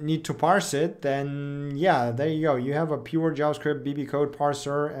need to parse it, then yeah, there you go. You have a pure JavaScript BB Code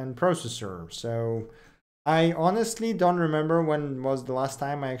parser and processor. So I honestly don't remember when was the last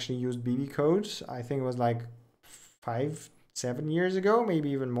time I actually used BB Code. I think it was like 5-7 years ago, maybe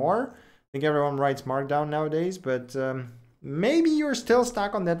even more. I think everyone writes Markdown nowadays, but maybe you're still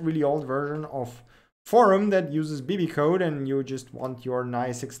stuck on that really old version of Forum that uses BB Code and you just want your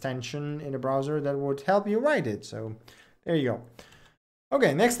nice extension in a browser that would help you write it. So there you go.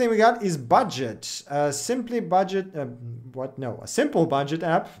 Okay, next thing we got is Budget. A simple budget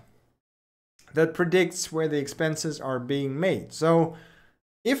app that predicts where the expenses are being made. So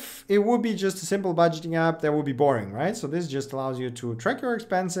if it would be just a simple budgeting app, that would be boring, right? So this just allows you to track your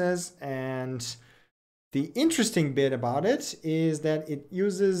expenses, and the interesting bit about it is that it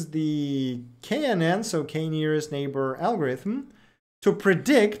uses the KNN, so K nearest neighbor algorithm, to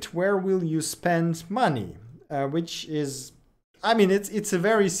predict where will you spend money, which is, I mean, it's a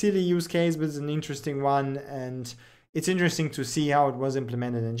very silly use case, but it's an interesting one, and it's interesting to see how it was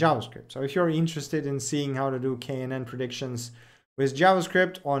implemented in JavaScript. So if you're interested in seeing how to do KNN predictions with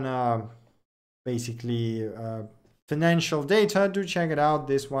JavaScript on basically financial data, do check it out.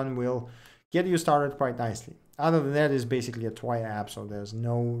 This one will get you started quite nicely. Other than that, it's basically a toy app, so there's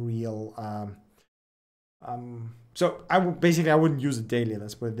no real so I wouldn't use it daily,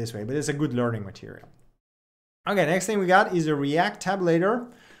 let's put it this way, but it's a good learning material. Okay, next thing we got is a React tabulator,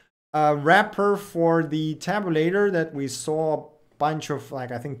 a wrapper for the tabulator that we saw a bunch of,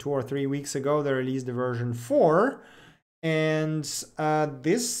 like I think 2 or 3 weeks ago. They released the version 4, and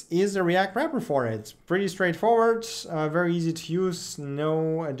this is a React wrapper for it. Pretty straightforward, very easy to use,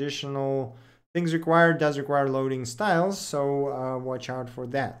 no additional things required, does require loading styles, so watch out for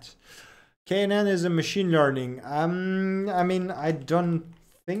that. KNN is a machine learning. I mean, I don't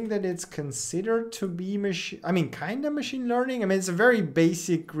think that it's considered to be kind of machine learning. I mean, it's a very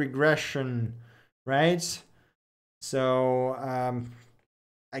basic regression, right? So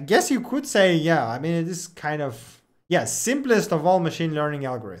I guess you could say, yeah, I mean, it is kind of, yeah, simplest of all machine learning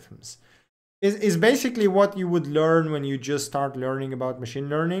algorithms. Is basically what you would learn when you just start learning about machine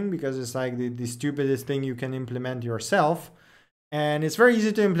learning, because it's like the stupidest thing you can implement yourself. And it's very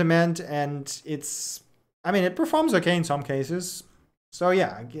easy to implement, and it's, I mean, it performs okay in some cases. So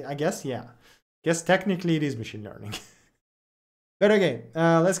yeah, I guess, yeah. Guess technically it is machine learning. But okay,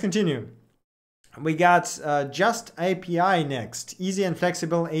 let's continue. We got Just API next. Easy and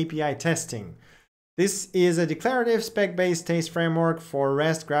flexible API testing. This is a declarative spec-based test framework for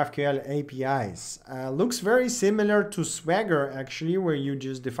REST GraphQL APIs. Looks very similar to Swagger, actually, where you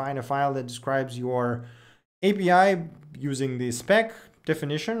just define a file that describes your API using the spec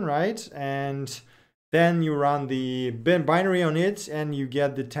definition, right? And then you run the binary on it and you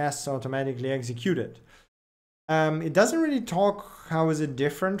get the tests automatically executed. It doesn't really talk how is it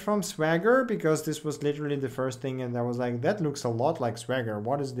different from Swagger, because this was literally the first thing, and I was like, that looks a lot like Swagger.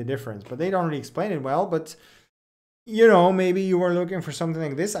 What is the difference? But they don't really explain it well. But you know, maybe you were looking for something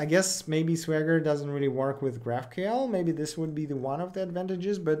like this. I guess maybe Swagger doesn't really work with GraphQL. Maybe this would be the one of the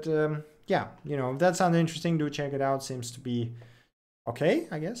advantages. But yeah, you know, if that sounds interesting, do check it out. Seems to be okay,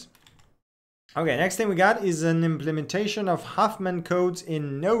 I guess. Okay, next thing we got is an implementation of Huffman codes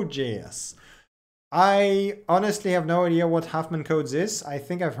in Node.js. I honestly have no idea what Huffman codes is. I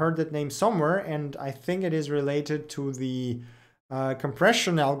think I've heard that name somewhere, and I think it is related to the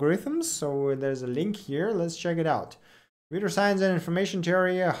compression algorithms. So there's a link here. Let's check it out. Computer science and information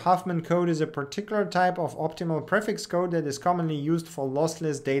theory, Huffman code is a particular type of optimal prefix code that is commonly used for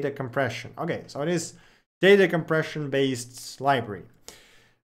lossless data compression. Okay, so it is data compression based library.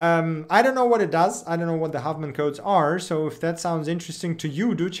 I don't know what it does. I don't know what the Huffman codes are. So if that sounds interesting to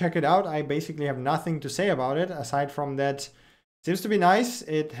you, do check it out. I basically have nothing to say about it aside from that. It seems to be nice.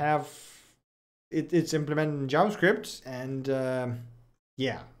 It's implemented in JavaScript, and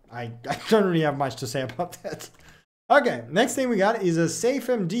yeah, I don't really have much to say about that. Okay, next thing we got is a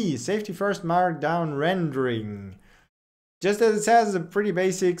SafeMD, safety first markdown rendering. Just as it says, a pretty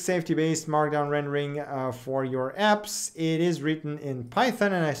basic safety-based markdown rendering for your apps. It is written in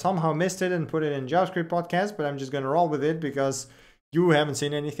Python, and I somehow missed it and put it in JavaScript podcast, but I'm just going to roll with it because you haven't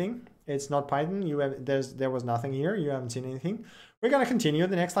seen anything. It's not Python. There was nothing here. You haven't seen anything. We're going to continue.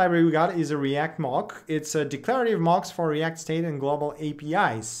 The next library we got is a React mock. It's a declarative mocks for React state and global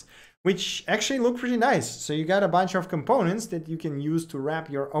APIs. which actually look pretty nice. So you got a bunch of components that you can use to wrap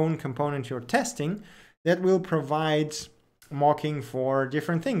your own component you're testing that will provide mocking for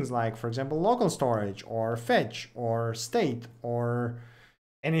different things, like, for example, local storage or fetch or state or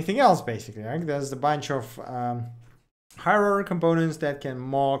anything else, basically. Right? There's a bunch of higher components that can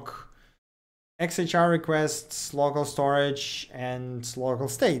mock XHR requests, local storage, and local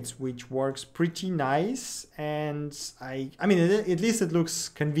states, which works pretty nice. And I mean, at least it looks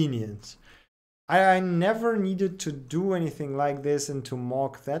convenient. I never needed to do anything like this and to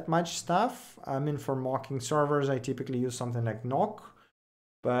mock that much stuff. I mean, for mocking servers, I typically use something like Knock,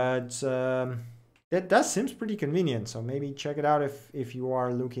 but that does seems pretty convenient. So maybe check it out if you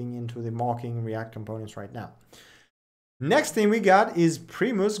are looking into the mocking React components right now. Next thing we got is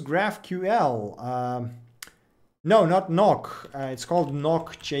Primus GraphQL. No, not Knock. It's called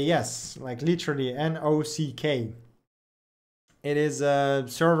Knock.js, like literally N-O-C-K. It is a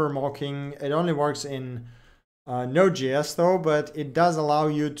server mocking. It only works in Node.js though, but it does allow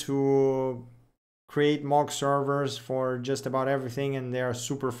you to create mock servers for just about everything, and they are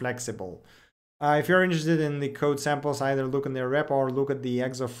super flexible. If you're interested in the code samples, either look in their repo or look at the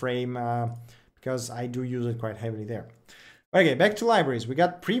exoframe, because I do use it quite heavily there. Okay, back to libraries. We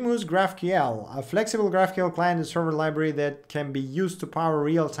got Primus GraphQL, a flexible GraphQL client and server library that can be used to power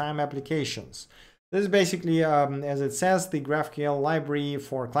real-time applications. This is basically, as it says, the GraphQL library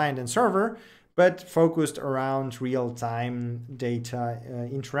for client and server, but focused around real-time data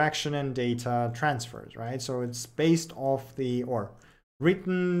interaction and data transfers, right? So it's based off or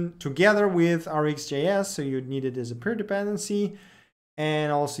written together with RxJS, so you'd need it as a peer dependency,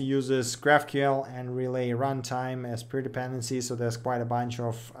 and also uses GraphQL and Relay runtime as peer dependencies. So there's quite a bunch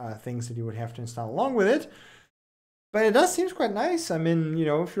of things that you would have to install along with it. But it does seem quite nice. I mean, you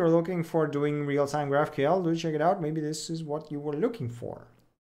know, if you're looking for doing real-time GraphQL, do check it out. Maybe this is what you were looking for.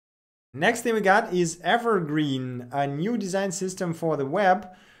 Next thing we got is Evergreen, a new design system for the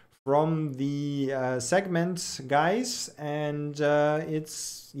web from the Segment guys. And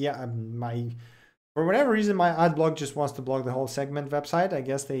it's, yeah, for whatever reason, my ad blog just wants to blog the whole Segment website. I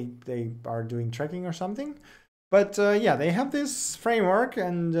guess they are doing tracking or something. But yeah, they have this framework,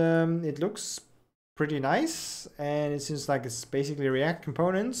 and it looks pretty nice, and it seems like it's basically React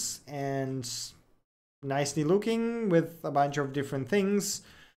components and nicely looking with a bunch of different things.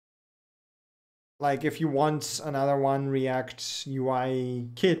 Like if you want another one, React UI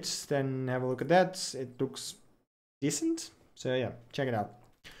kit, then have a look at that. It looks decent. So yeah, check it out.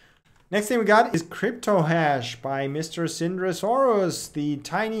 Next thing we got is CryptoHash by Mr. Sindrosaurus, the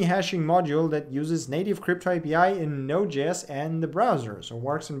tiny hashing module that uses native crypto API in Node.js and the browser. So it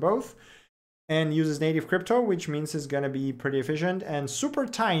works in both and uses native crypto, which means it's going to be pretty efficient and super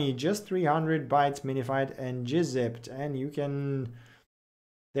tiny, just 300 bytes minified and gzipped. And you can,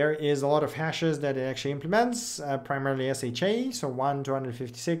 there is a lot of hashes that it actually implements, primarily SHA, so 1,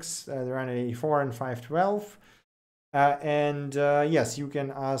 256, 384, and 512. Yes, you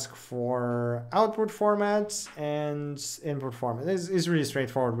can ask for output formats and input format. It's really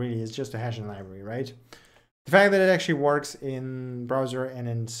straightforward, really. It's just a hashing library, right? The fact that it actually works in browser and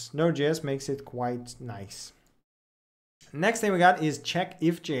in Node.js makes it quite nice. Next thing we got is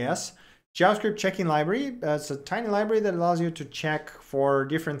checkIf.js, JavaScript checking library. It's a tiny library that allows you to check for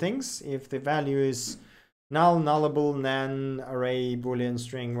different things. If the value is null, nullable, nan, array, boolean,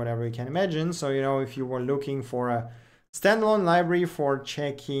 string, whatever you can imagine. So, you know, if you were looking for a standalone library for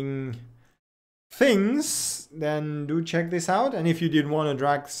checking things, then do check this out. And if you did want to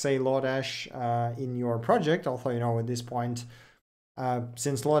drag, say, Lodash in your project, although, you know, at this point,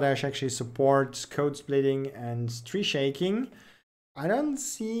 since Lodash actually supports code splitting and tree shaking, I don't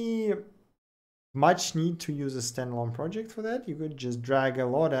see much need to use a standalone project for that. You could just drag a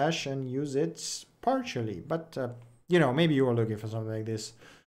Lodash and use it partially, but you know, maybe you were looking for something like this.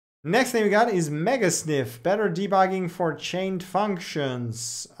 Next thing we got is Megasniff, better debugging for chained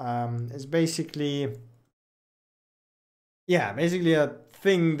functions. It's basically, yeah, basically a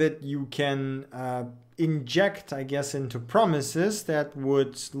thing that you can inject, I guess, into promises that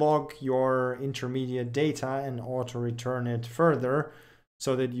would log your intermediate data and auto return it further,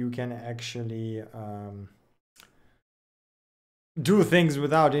 so that you can actually do things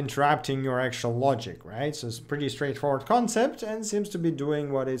without interrupting your actual logic, right? So it's a pretty straightforward concept and seems to be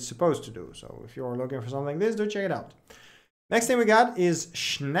doing what it's supposed to do. So if you're looking for something like this, do check it out. Next thing we got is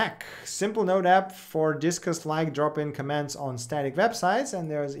Schnack, simple node app for Disqus-like drop-in commands on static websites. And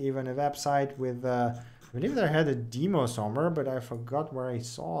there's even a website with, I believe they had a demo somewhere, but I forgot where I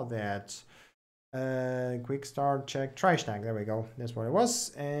saw that. Quick start check, try Schnack, there we go. That's what it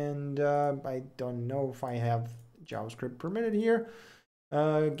was. And I don't know if I have JavaScript permitted here.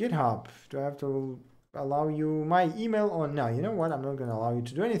 GitHub. Do I have to allow you my email? Or no, you know what? I'm not going to allow you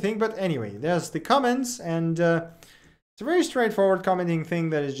to do anything. But anyway, there's the comments, and it's a very straightforward commenting thing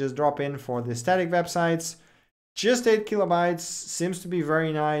that is just drop in for the static websites. Just 8 kilobytes, seems to be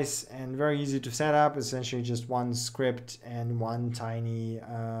very nice and very easy to set up. Essentially just one script and one tiny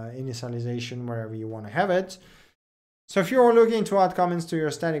initialization wherever you want to have it. So if you're looking to add comments to your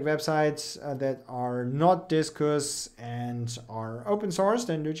static websites that are not Disqus and are open source,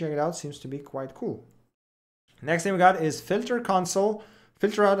 then do check it out. Seems to be quite cool. Next thing we got is filter console,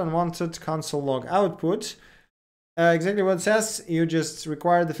 filter out unwanted console log output. Exactly what it says. You just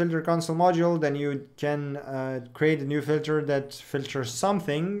require the filter console module, then you can create a new filter that filters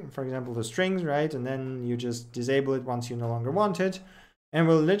something, for example the strings, right? And then you just disable it once you no longer want it, and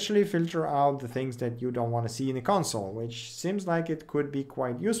will literally filter out the things that you don't want to see in the console, which seems like it could be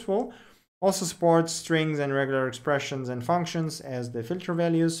quite useful. Also supports strings and regular expressions and functions as the filter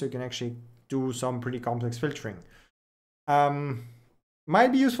values, so you can actually do some pretty complex filtering.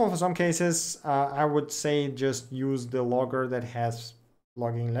 Might be useful for some cases. I would say just use the logger that has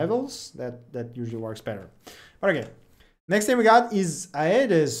logging levels. That usually works better. But okay, next thing we got is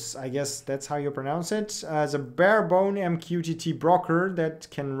Aedes. I guess that's how you pronounce it. It's a bare bone MQTT broker that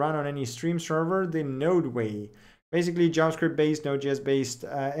can run on any stream server the Node way. Basically JavaScript based, Node.js based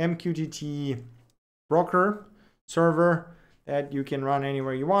MQTT broker server that you can run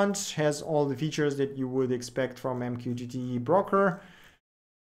anywhere you want. Has all the features that you would expect from MQTT broker.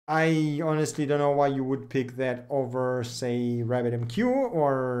 I honestly don't know why you would pick that over, say, RabbitMQ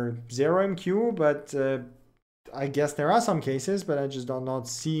or ZeroMQ, but I guess there are some cases, but I just don't not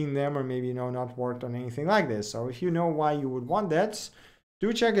seeing them, or maybe not worked on anything like this. So if you know why you would want that,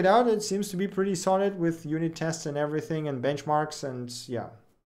 do check it out. It seems to be pretty solid with unit tests and everything and benchmarks, and yeah,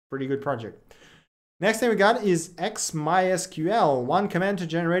 pretty good project. Next thing we got is xMySQL, one command to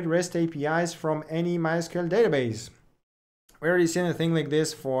generate REST APIs from any MySQL database. We already seen a thing like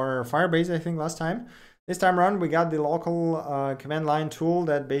this for Firebase, I think, last time. This time around, we got the local command line tool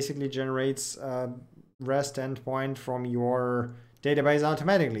that basically generates REST endpoint from your database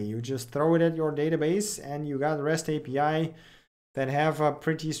automatically. You just throw it at your database and you got REST API that have a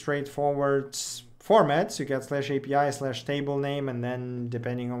pretty straightforward format. So you get /API/table name, and then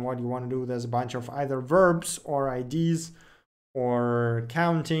depending on what you want to do, there's a bunch of either verbs or IDs or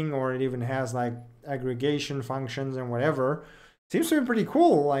counting, or it even has like aggregation functions and whatever. Seems to be pretty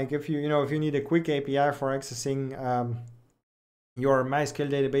cool. Like if you if you need a quick API for accessing your MySQL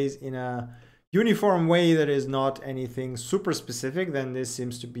database in a uniform way that is not anything super specific, then this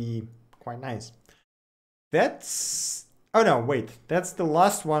seems to be quite nice. That's that's the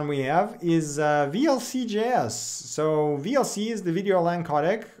last one we have is VLC.js. So VLC is the video line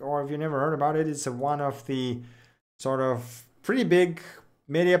codec, or if you never heard about it, it's one of the sort of pretty big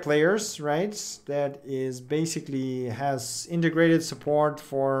media players, right? That is basically has integrated support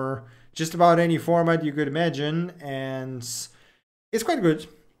for just about any format you could imagine, and it's quite good.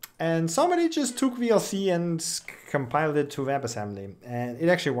 And somebody just took VLC and compiled it to WebAssembly, and it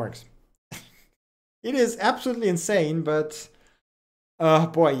actually works. It is absolutely insane, but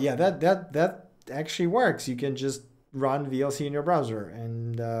boy, yeah, that actually works. You can just run VLC in your browser,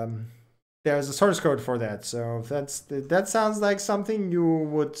 and there's a source code for that. So that sounds like something you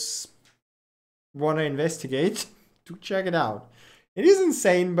would want to investigate. To check it out. It is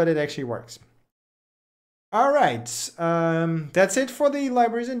insane, but it actually works. All right, that's it for the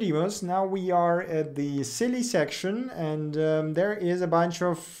libraries and demos. Now we are at the silly section, and there is a bunch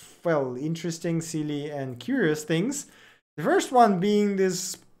of, well, interesting, silly, and curious things. The first one being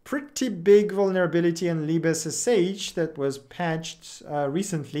this pretty big vulnerability in libSSH that was patched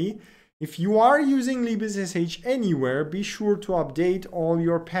recently. If you are using libSSH anywhere, be sure to update all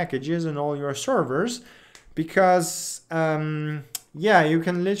your packages and all your servers, because yeah, you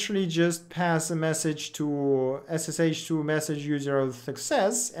can literally just pass a message to SSH to message user of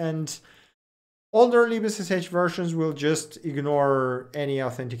success, and older libSSH versions will just ignore any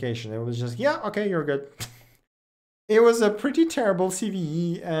authentication. It was just, yeah, okay, you're good. It was a pretty terrible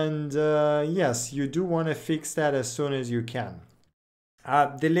CVE, and yes, you do want to fix that as soon as you can.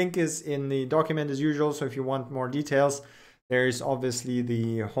 The link is in the document as usual, so if you want more details, there is obviously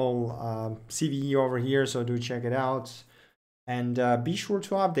the whole CVE over here, so do check it out. And be sure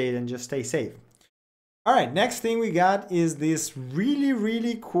to update and just stay safe. All right, next thing we got is this really,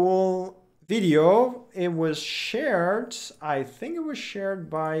 really cool video. It was shared, I think it was shared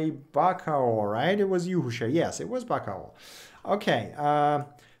by Bakao, right? It was you who shared. Yes, it was Bakao. Okay, the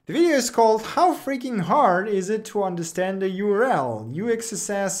video is called How Freaking Hard Is It to Understand a URL?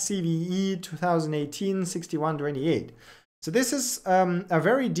 UXSS CVE 2018-6128. So this is a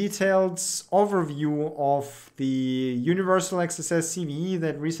very detailed overview of the Universal XSS CVE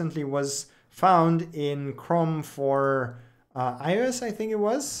that recently was found in Chrome for iOS, I think it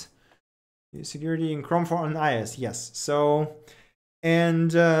was. Security in Chrome for on iOS, yes. So,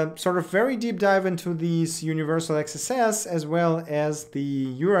 and sort of very deep dive into these Universal XSS as well as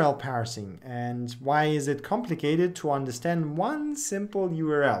the URL parsing. And why is it complicated to understand one simple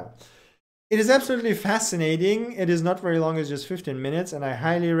URL? It is absolutely fascinating. It is not very long, it's just 15 minutes, and I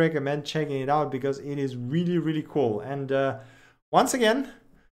highly recommend checking it out because it is really, really cool. And once again,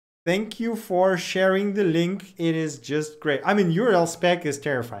 thank you for sharing the link. It is just great. I mean, URL spec is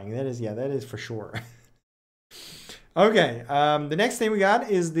terrifying. That is for sure. Okay, the next thing we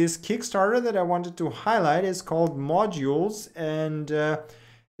got is this Kickstarter that I wanted to highlight. It's called Modules, and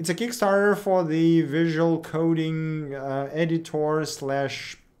it's a Kickstarter for the visual coding editor /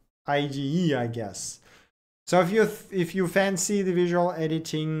 IDE, I guess. So if you fancy the visual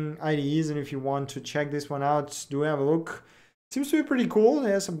editing IDEs and if you want to check this one out, do have a look. Seems to be pretty cool.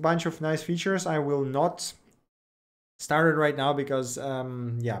 It has a bunch of nice features. I will not start it right now because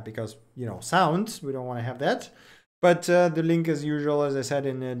because you know, sound, we don't want to have that. But the link as usual, as I said,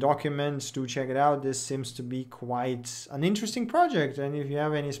 in the documents, do check it out. This seems to be quite an interesting project, and if you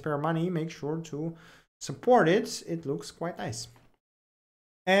have any spare money, make sure to support it. It looks quite nice.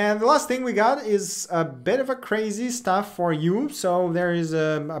 And the last thing we got is a bit of a crazy stuff for you. So there is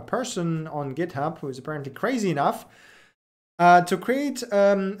a person on GitHub who is apparently crazy enough to create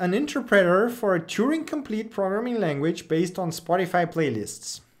an interpreter for a Turing-complete programming language based on Spotify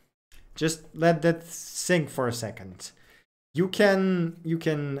playlists. Just let that sink for a second. Yes,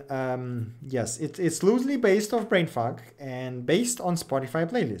 it's loosely based off brainfuck and based on Spotify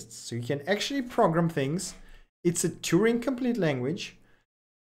playlists. So you can actually program things. It's a Turing-complete language.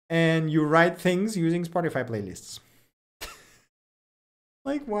 And you write things using Spotify playlists.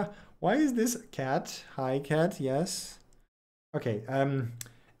 Like, why is this cat? Hi, cat, yes. Okay,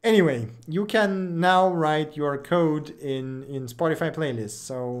 anyway, you can now write your code in Spotify playlists.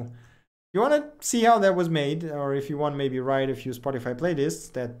 So if you want to see how that was made, or if you want maybe write a few Spotify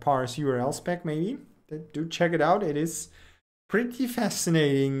playlists that parse URL spec maybe, do check it out. It is pretty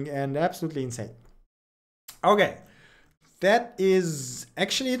fascinating and absolutely insane. Okay. That is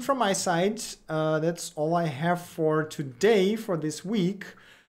actually it from my side. That's all I have for today, for this week.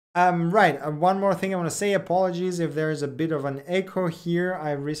 Right, one more thing I want to say. Apologies if there is a bit of an echo here.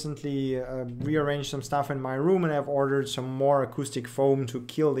 I recently rearranged some stuff in my room and I've ordered some more acoustic foam to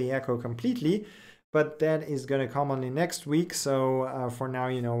kill the echo completely. But that is going to come only next week. So for now,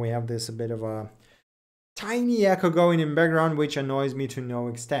 you know, we have this a bit of a tiny echo going in background, which annoys me to no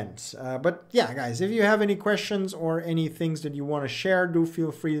extent. But yeah, guys, if you have any questions or any things that you want to share, do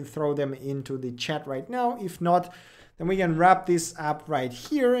feel free to throw them into the chat right now. If not, then we can wrap this up right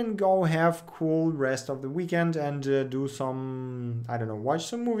here and go have cool rest of the weekend and do some, I don't know, watch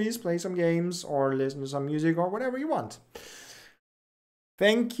some movies, play some games, or listen to some music or whatever you want.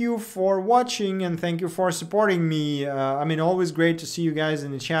 Thank you for watching and thank you for supporting me. I mean, always great to see you guys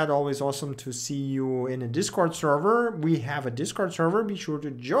in the chat. Always awesome to see you in a Discord server. We have a Discord server. Be sure to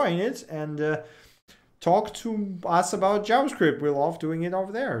join it and talk to us about JavaScript. We love doing it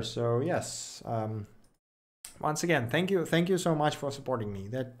over there. So yes, once again, thank you. Thank you so much for supporting me.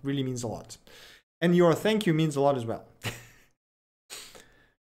 That really means a lot. And your thank you means a lot as well.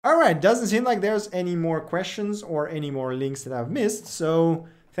 All right, doesn't seem like there's any more questions or any more links that I've missed. So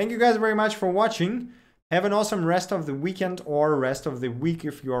thank you guys very much for watching. Have an awesome rest of the weekend or rest of the week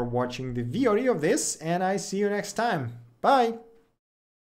if you are watching the VOD of this. And I see you next time. Bye.